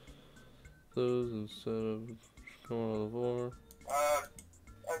use those instead of just going on the floor.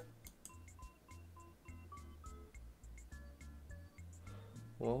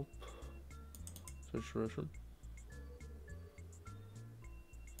 Well, situation.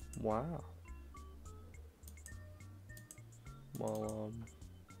 Wow. Well,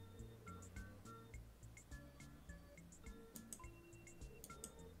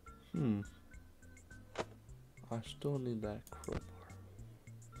 I still need that crowbar.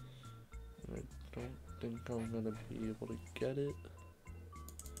 And I don't think I'm gonna be able to get it.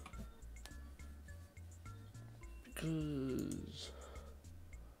 Because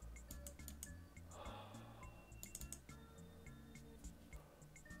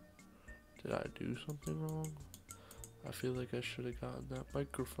did I do something wrong? I feel like I should have gotten that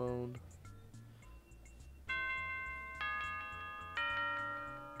microphone.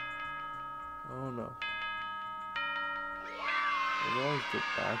 Oh no. I can always go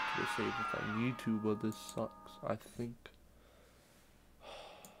back to the save if I need to, but this sucks, I think.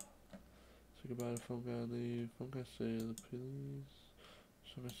 Say goodbye to phone guy, leave. Phone guy say the police.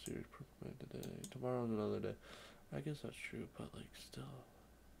 So much serious purple man today. Tomorrow's another day. I guess that's true, but like still,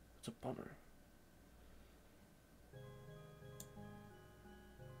 it's a bummer.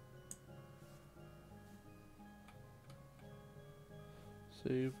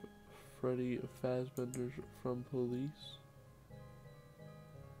 Save Freddy Fazbear's from police.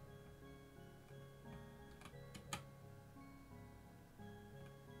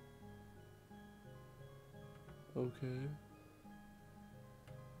 Okay.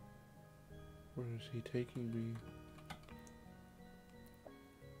 Where is he taking me?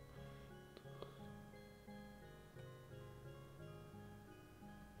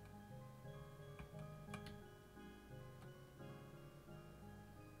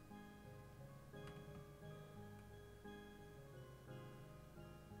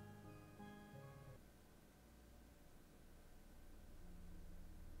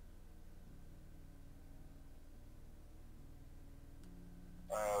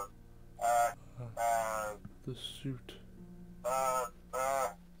 The suit.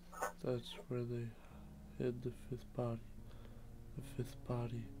 That's where they hid the fifth body. The fifth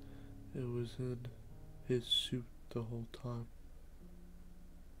body. It was in his suit the whole time.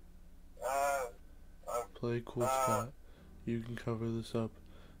 Play cool, Scott. You can cover this up.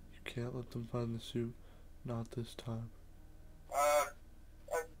 You can't let them find the suit. Not this time.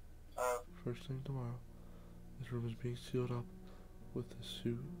 First thing tomorrow. This room is being sealed up with the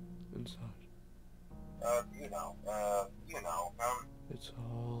suit inside. It's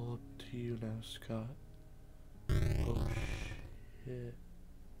all up to you now, Scott. Oh shit.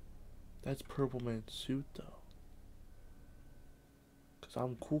 That's Purple Man's suit though. Cause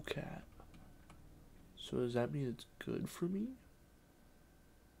I'm Cool Cat. So does that mean it's good for me?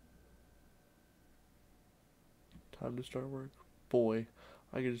 Time to start work. Boy,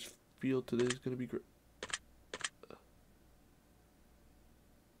 I can just feel today's gonna be great.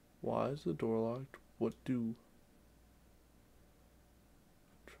 Why is the door locked? What do?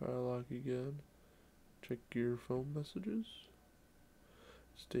 Try lock again. Check your phone messages.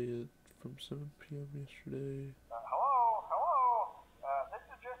 Stay from 7 p.m. yesterday. Hello. This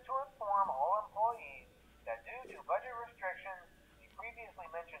is just to inform all employees that due to budget restrictions, the previously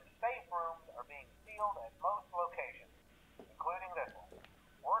mentioned safe rooms are being sealed at most locations, including this one.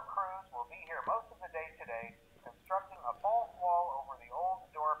 Work crews will be here most of the day today, constructing a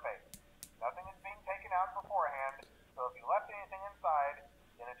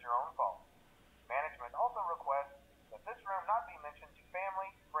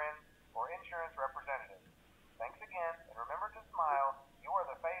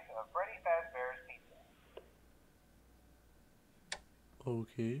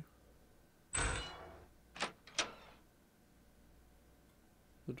Okay.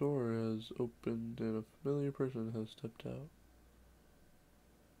 The door has opened and a familiar person has stepped out.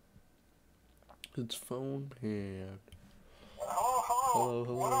 It's phone hand. Hello.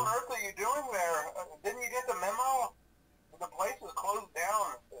 Hello. What on earth are you doing there? Didn't you get the memo? The place is closed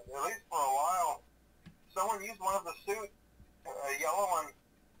down, at least for a while. Someone used one of the suits, a yellow one.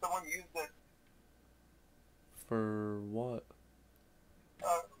 Someone used it. For what?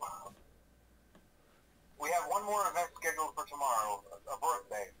 We have one more event scheduled for tomorrow, a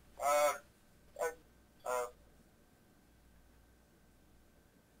birthday.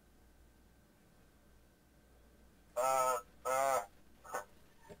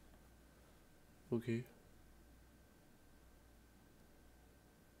 Okay.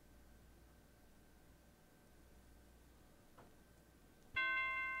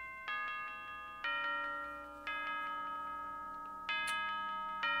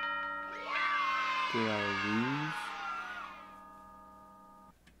 Did I lose?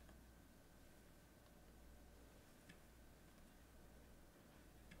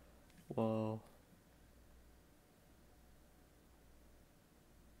 Well,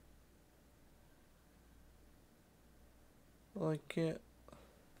 I can't.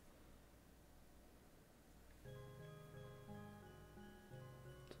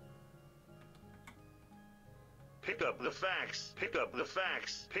 Pick up the facts. Pick up the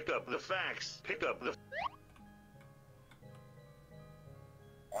facts. Pick up the facts. Pick up the.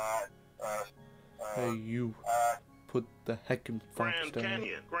 Hey, you. Put the heckin' facts Grand down.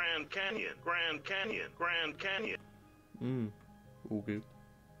 Canyon. Grand Canyon. Grand Canyon. Grand Canyon. Okay.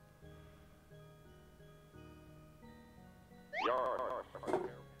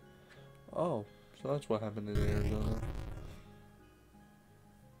 Oh, so that's what happened in Arizona.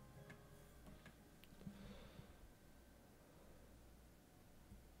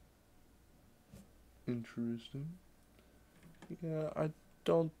 Interesting. Yeah, I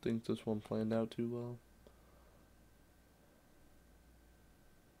don't think this one planned out too well.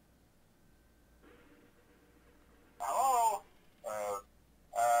 Hello?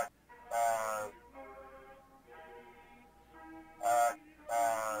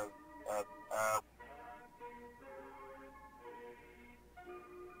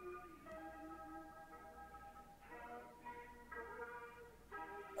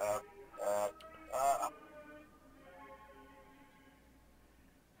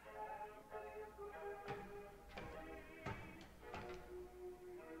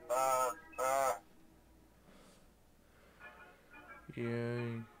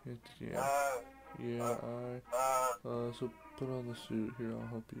 So put on the suit here, I'll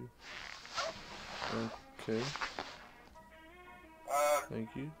help you. Okay. Thank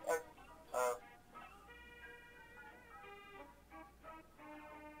you.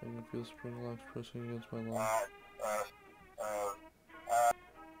 I can feel spring locks pressing against my lung.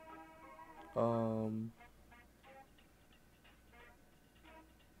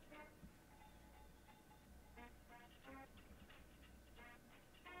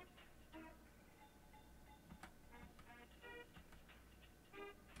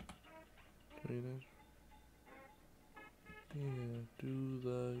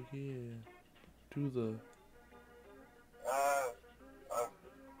 Do the.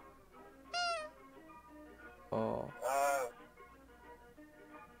 Oh.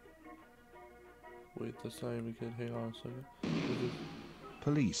 Wait, that's not even good. Hang on a second.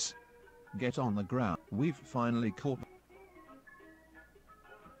 Police. Get on the ground. We've finally caught.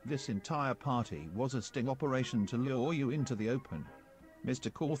 This entire party was a sting operation to lure you into the open. Mr.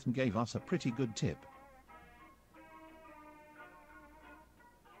 Cawthon gave us a pretty good tip.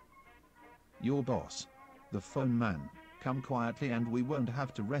 Your boss, the phone man, come quietly and we won't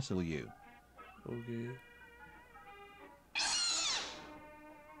have to wrestle you. Okay.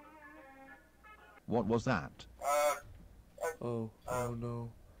 What was that? Oh no.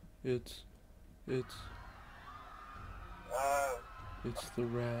 It's the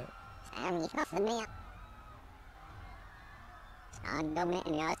rat.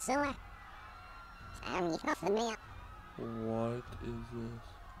 What is this?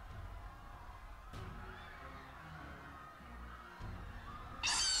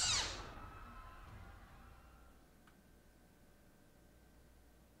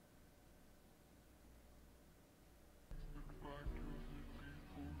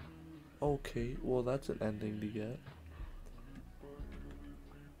 Okay, well that's an ending to get.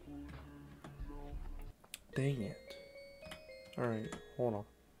 Dang it. Alright, hold on.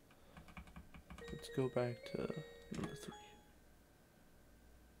 Let's go back to number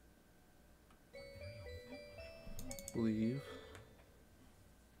 3. Leave.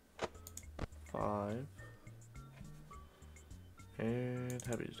 5. And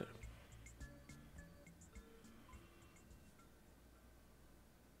Happy Day.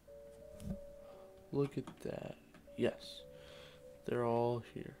 Look at that. Yes. They're all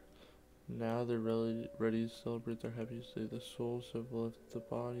here. Now they're ready to celebrate their happiest day. The souls have left the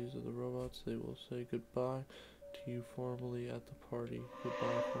bodies of the robots. They will say goodbye to you formally at the party.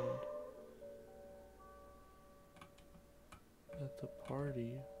 Goodbye, friend. At the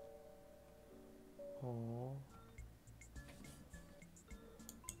party? Aww.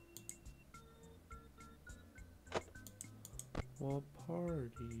 What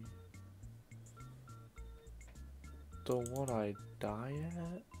party? The one I die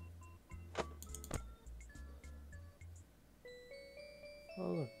at?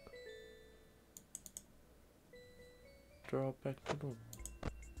 Oh look. Drop back to normal.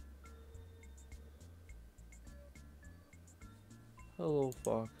 Hello,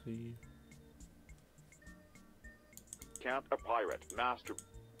 Foxy. Can't a pirate master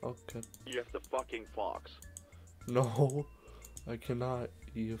Okay. if the fucking fox? No, I cannot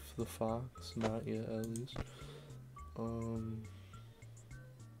EF the fox. Not yet, at least. You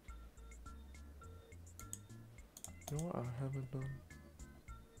know what I haven't done?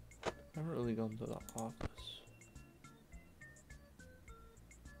 I haven't really gone to the office.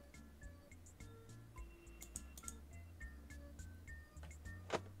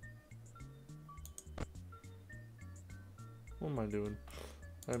 What am I doing?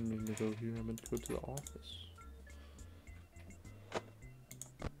 I didn't mean to go here. I meant to go to the office.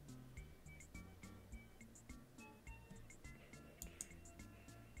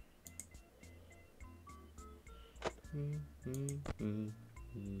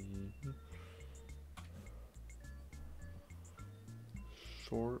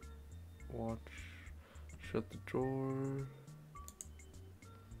 Short watch. Shut the door.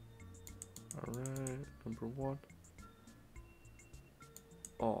 Alright, number 1.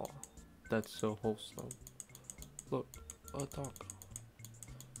 Oh, that's so wholesome. Look, a taco.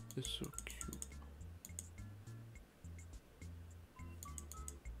 It's so cute.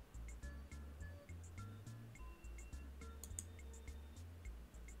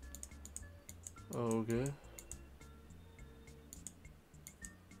 Okay.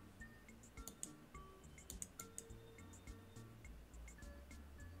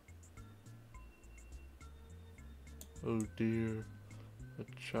 Oh dear, a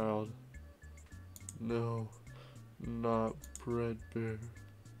child. No, not Bread Bear.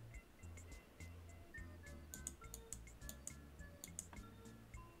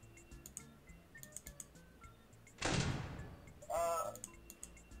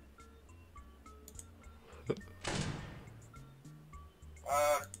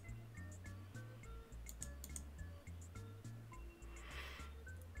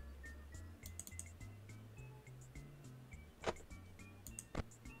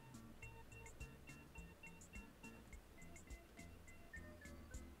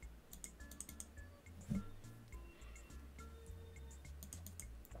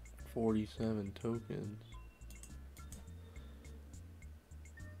 $47 tokens.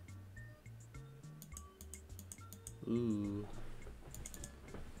 Ooh.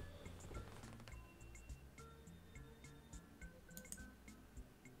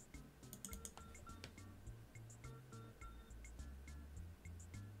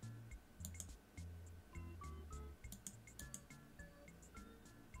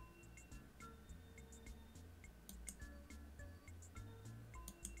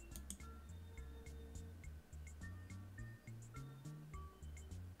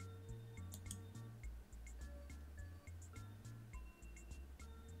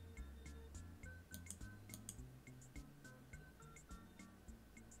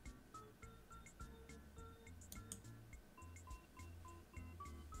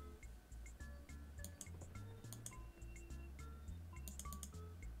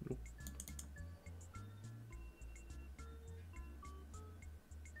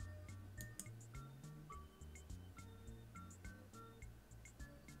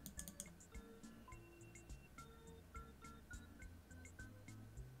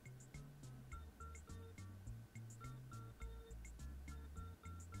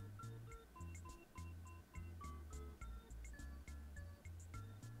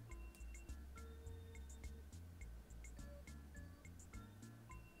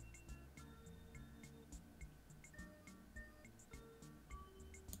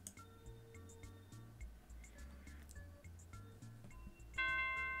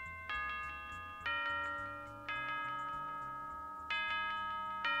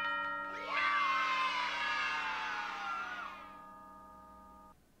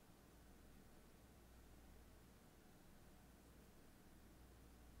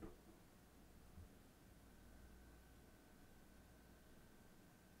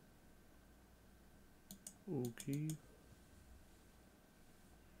 Okay.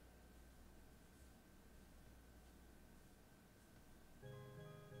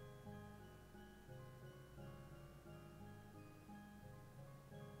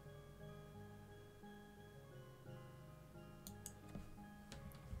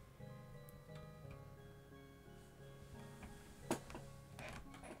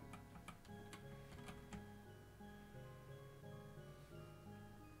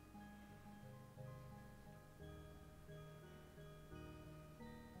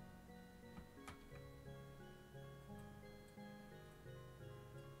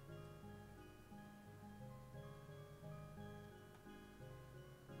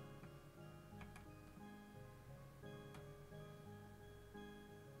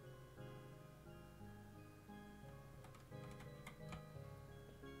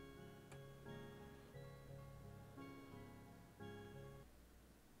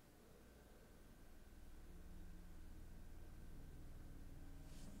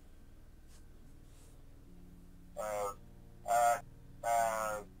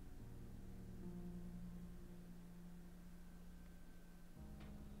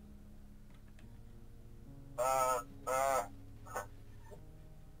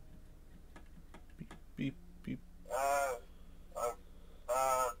 Beep, beep.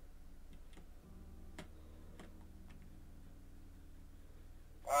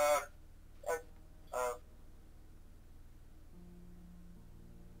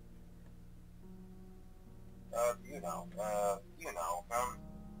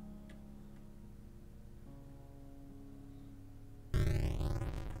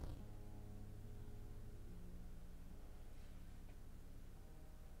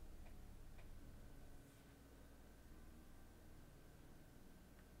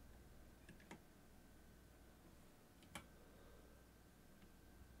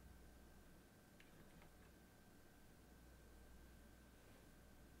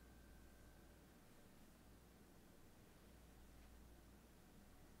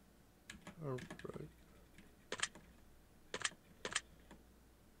 All right.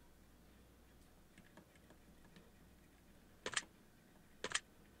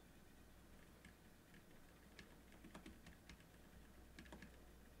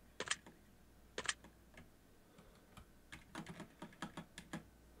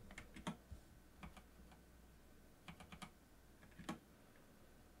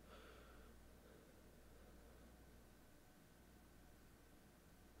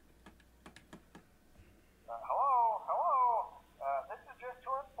 Hello. This is just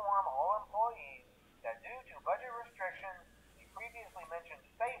to inform all employees that due to budget restrictions, the previously mentioned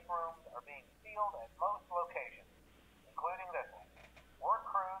safe rooms are being sealed at most locations, including this one. Work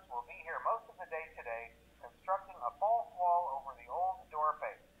crews will be here most of the day today, constructing a false wall over the old door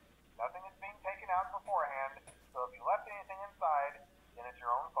face. Nothing is being taken out beforehand, so if you left anything inside, then it's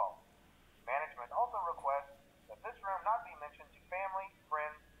your own fault. Management also requests that this room not be mentioned to family,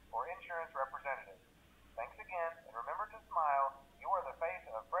 friends, or insurance representatives. Thanks again, and remember to smile. You are the face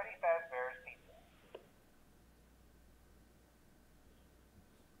of Freddy Fazbear's Pizza.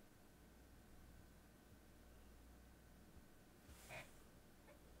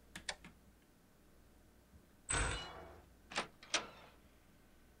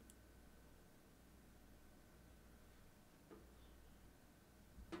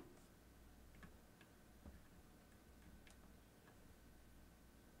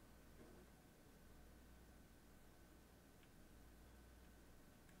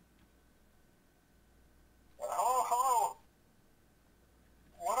 Hello.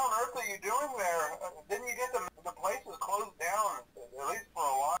 What on earth are you doing there? Didn't you get the place is closed down, at least for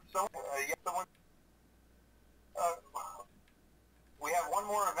a while? Someone, we have one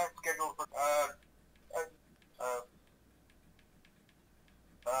more event scheduled for,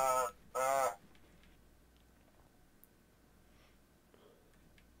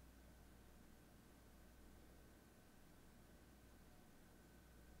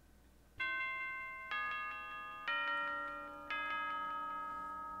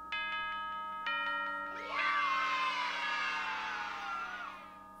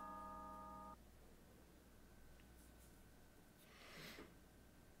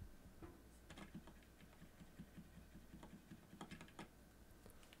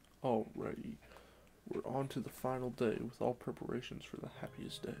 Alrighty. We're on to the final day with all preparations for the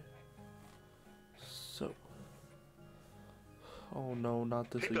happiest day. So. Oh no,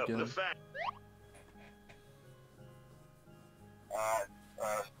 not this Pick up again. the fact.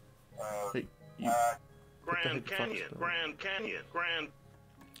 Hey, you. Grand Canyon.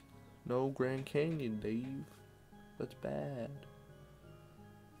 No Grand Canyon, Dave. That's bad.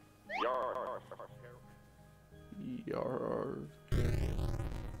 Yarr.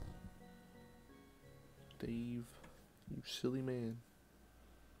 Dave, you silly man.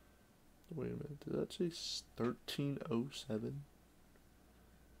 Wait a minute, did that say 1307?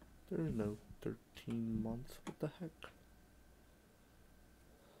 There is no 13 months. What the heck?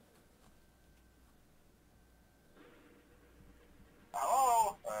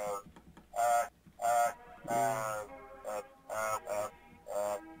 Hello?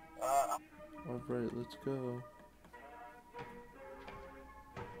 Alright, let's go.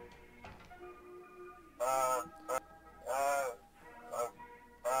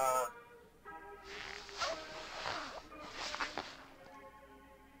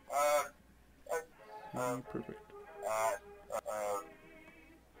 Perfect.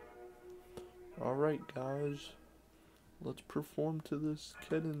 Alright, guys. Let's perform to this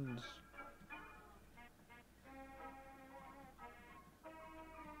kittens.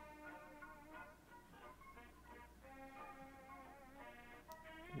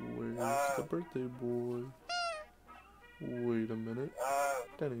 Where's the birthday boy? Wait a minute.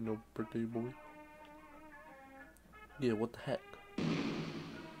 That ain't no birthday boy. Yeah, what the heck?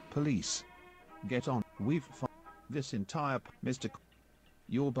 Police. Get on. We've this entire Mr.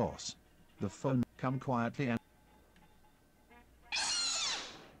 Your boss. The phone. Come quietly and.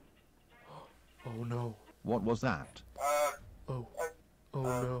 Oh no. What was that? Oh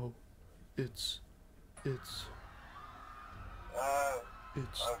no. It's the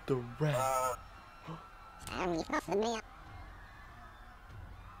rat.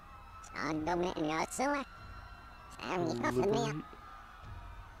 Liberate.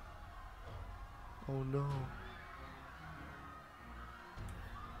 Oh no.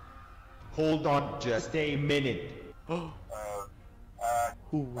 Hold on just a minute. Who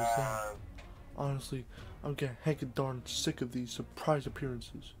was that? Honestly, I'm getting hecka darn sick of these surprise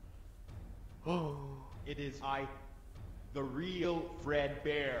appearances. Oh. It is I, the real Fred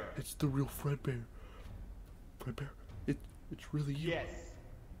Bear. It's the real Fred Bear. Fred Bear, it's really you. Yes.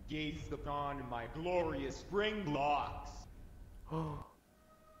 Gaze upon my glorious spring locks. Oh.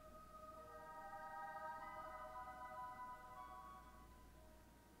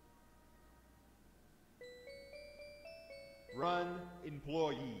 Run,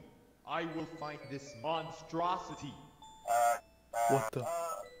 employee. I will fight this monstrosity. What in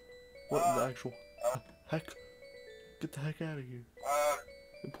the actual heck? Get the heck out of here.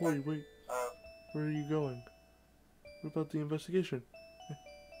 Employee, wait. Where are you going? What about the investigation?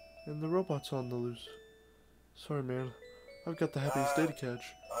 And the robots on the loose. Sorry, man. I've got the happiest day to catch.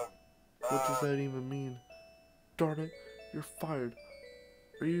 What does that even mean? Darn it, you're fired.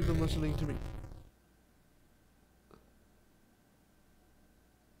 Are you even listening to me?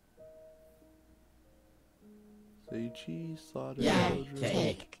 Say cheese, slaughter,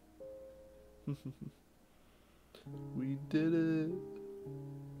 children. We did it.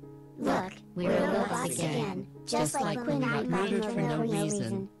 Look, we're robots again. Just like when we got murdered for no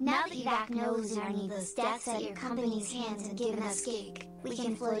reason. Now that you back no loser any of those deaths at your company's hands and given us gig, we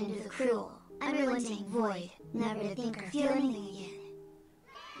can float into the cruel, unrelenting void, never to think or feel anything again.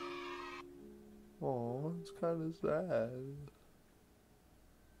 Aw, it's kinda sad.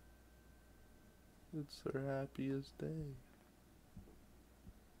 It's their happiest day.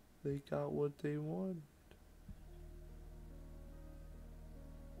 They got what they wanted.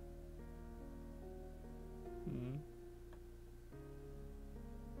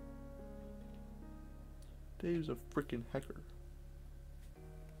 Dave's a freaking hacker.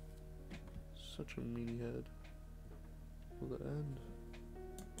 Such a meanie head. Will it end?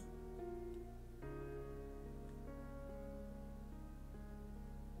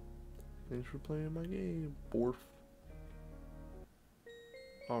 Thanks for playing my game, Borf.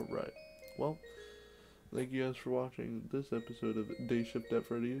 Alright, well, thank you guys for watching this episode of Dayshift at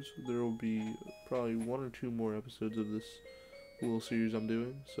Freddy's. There will be probably 1 or 2 more episodes of this little series I'm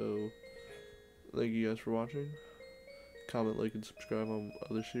doing, so thank you guys for watching. Comment, like, and subscribe on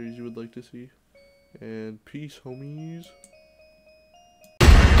other series you would like to see. And peace, homies.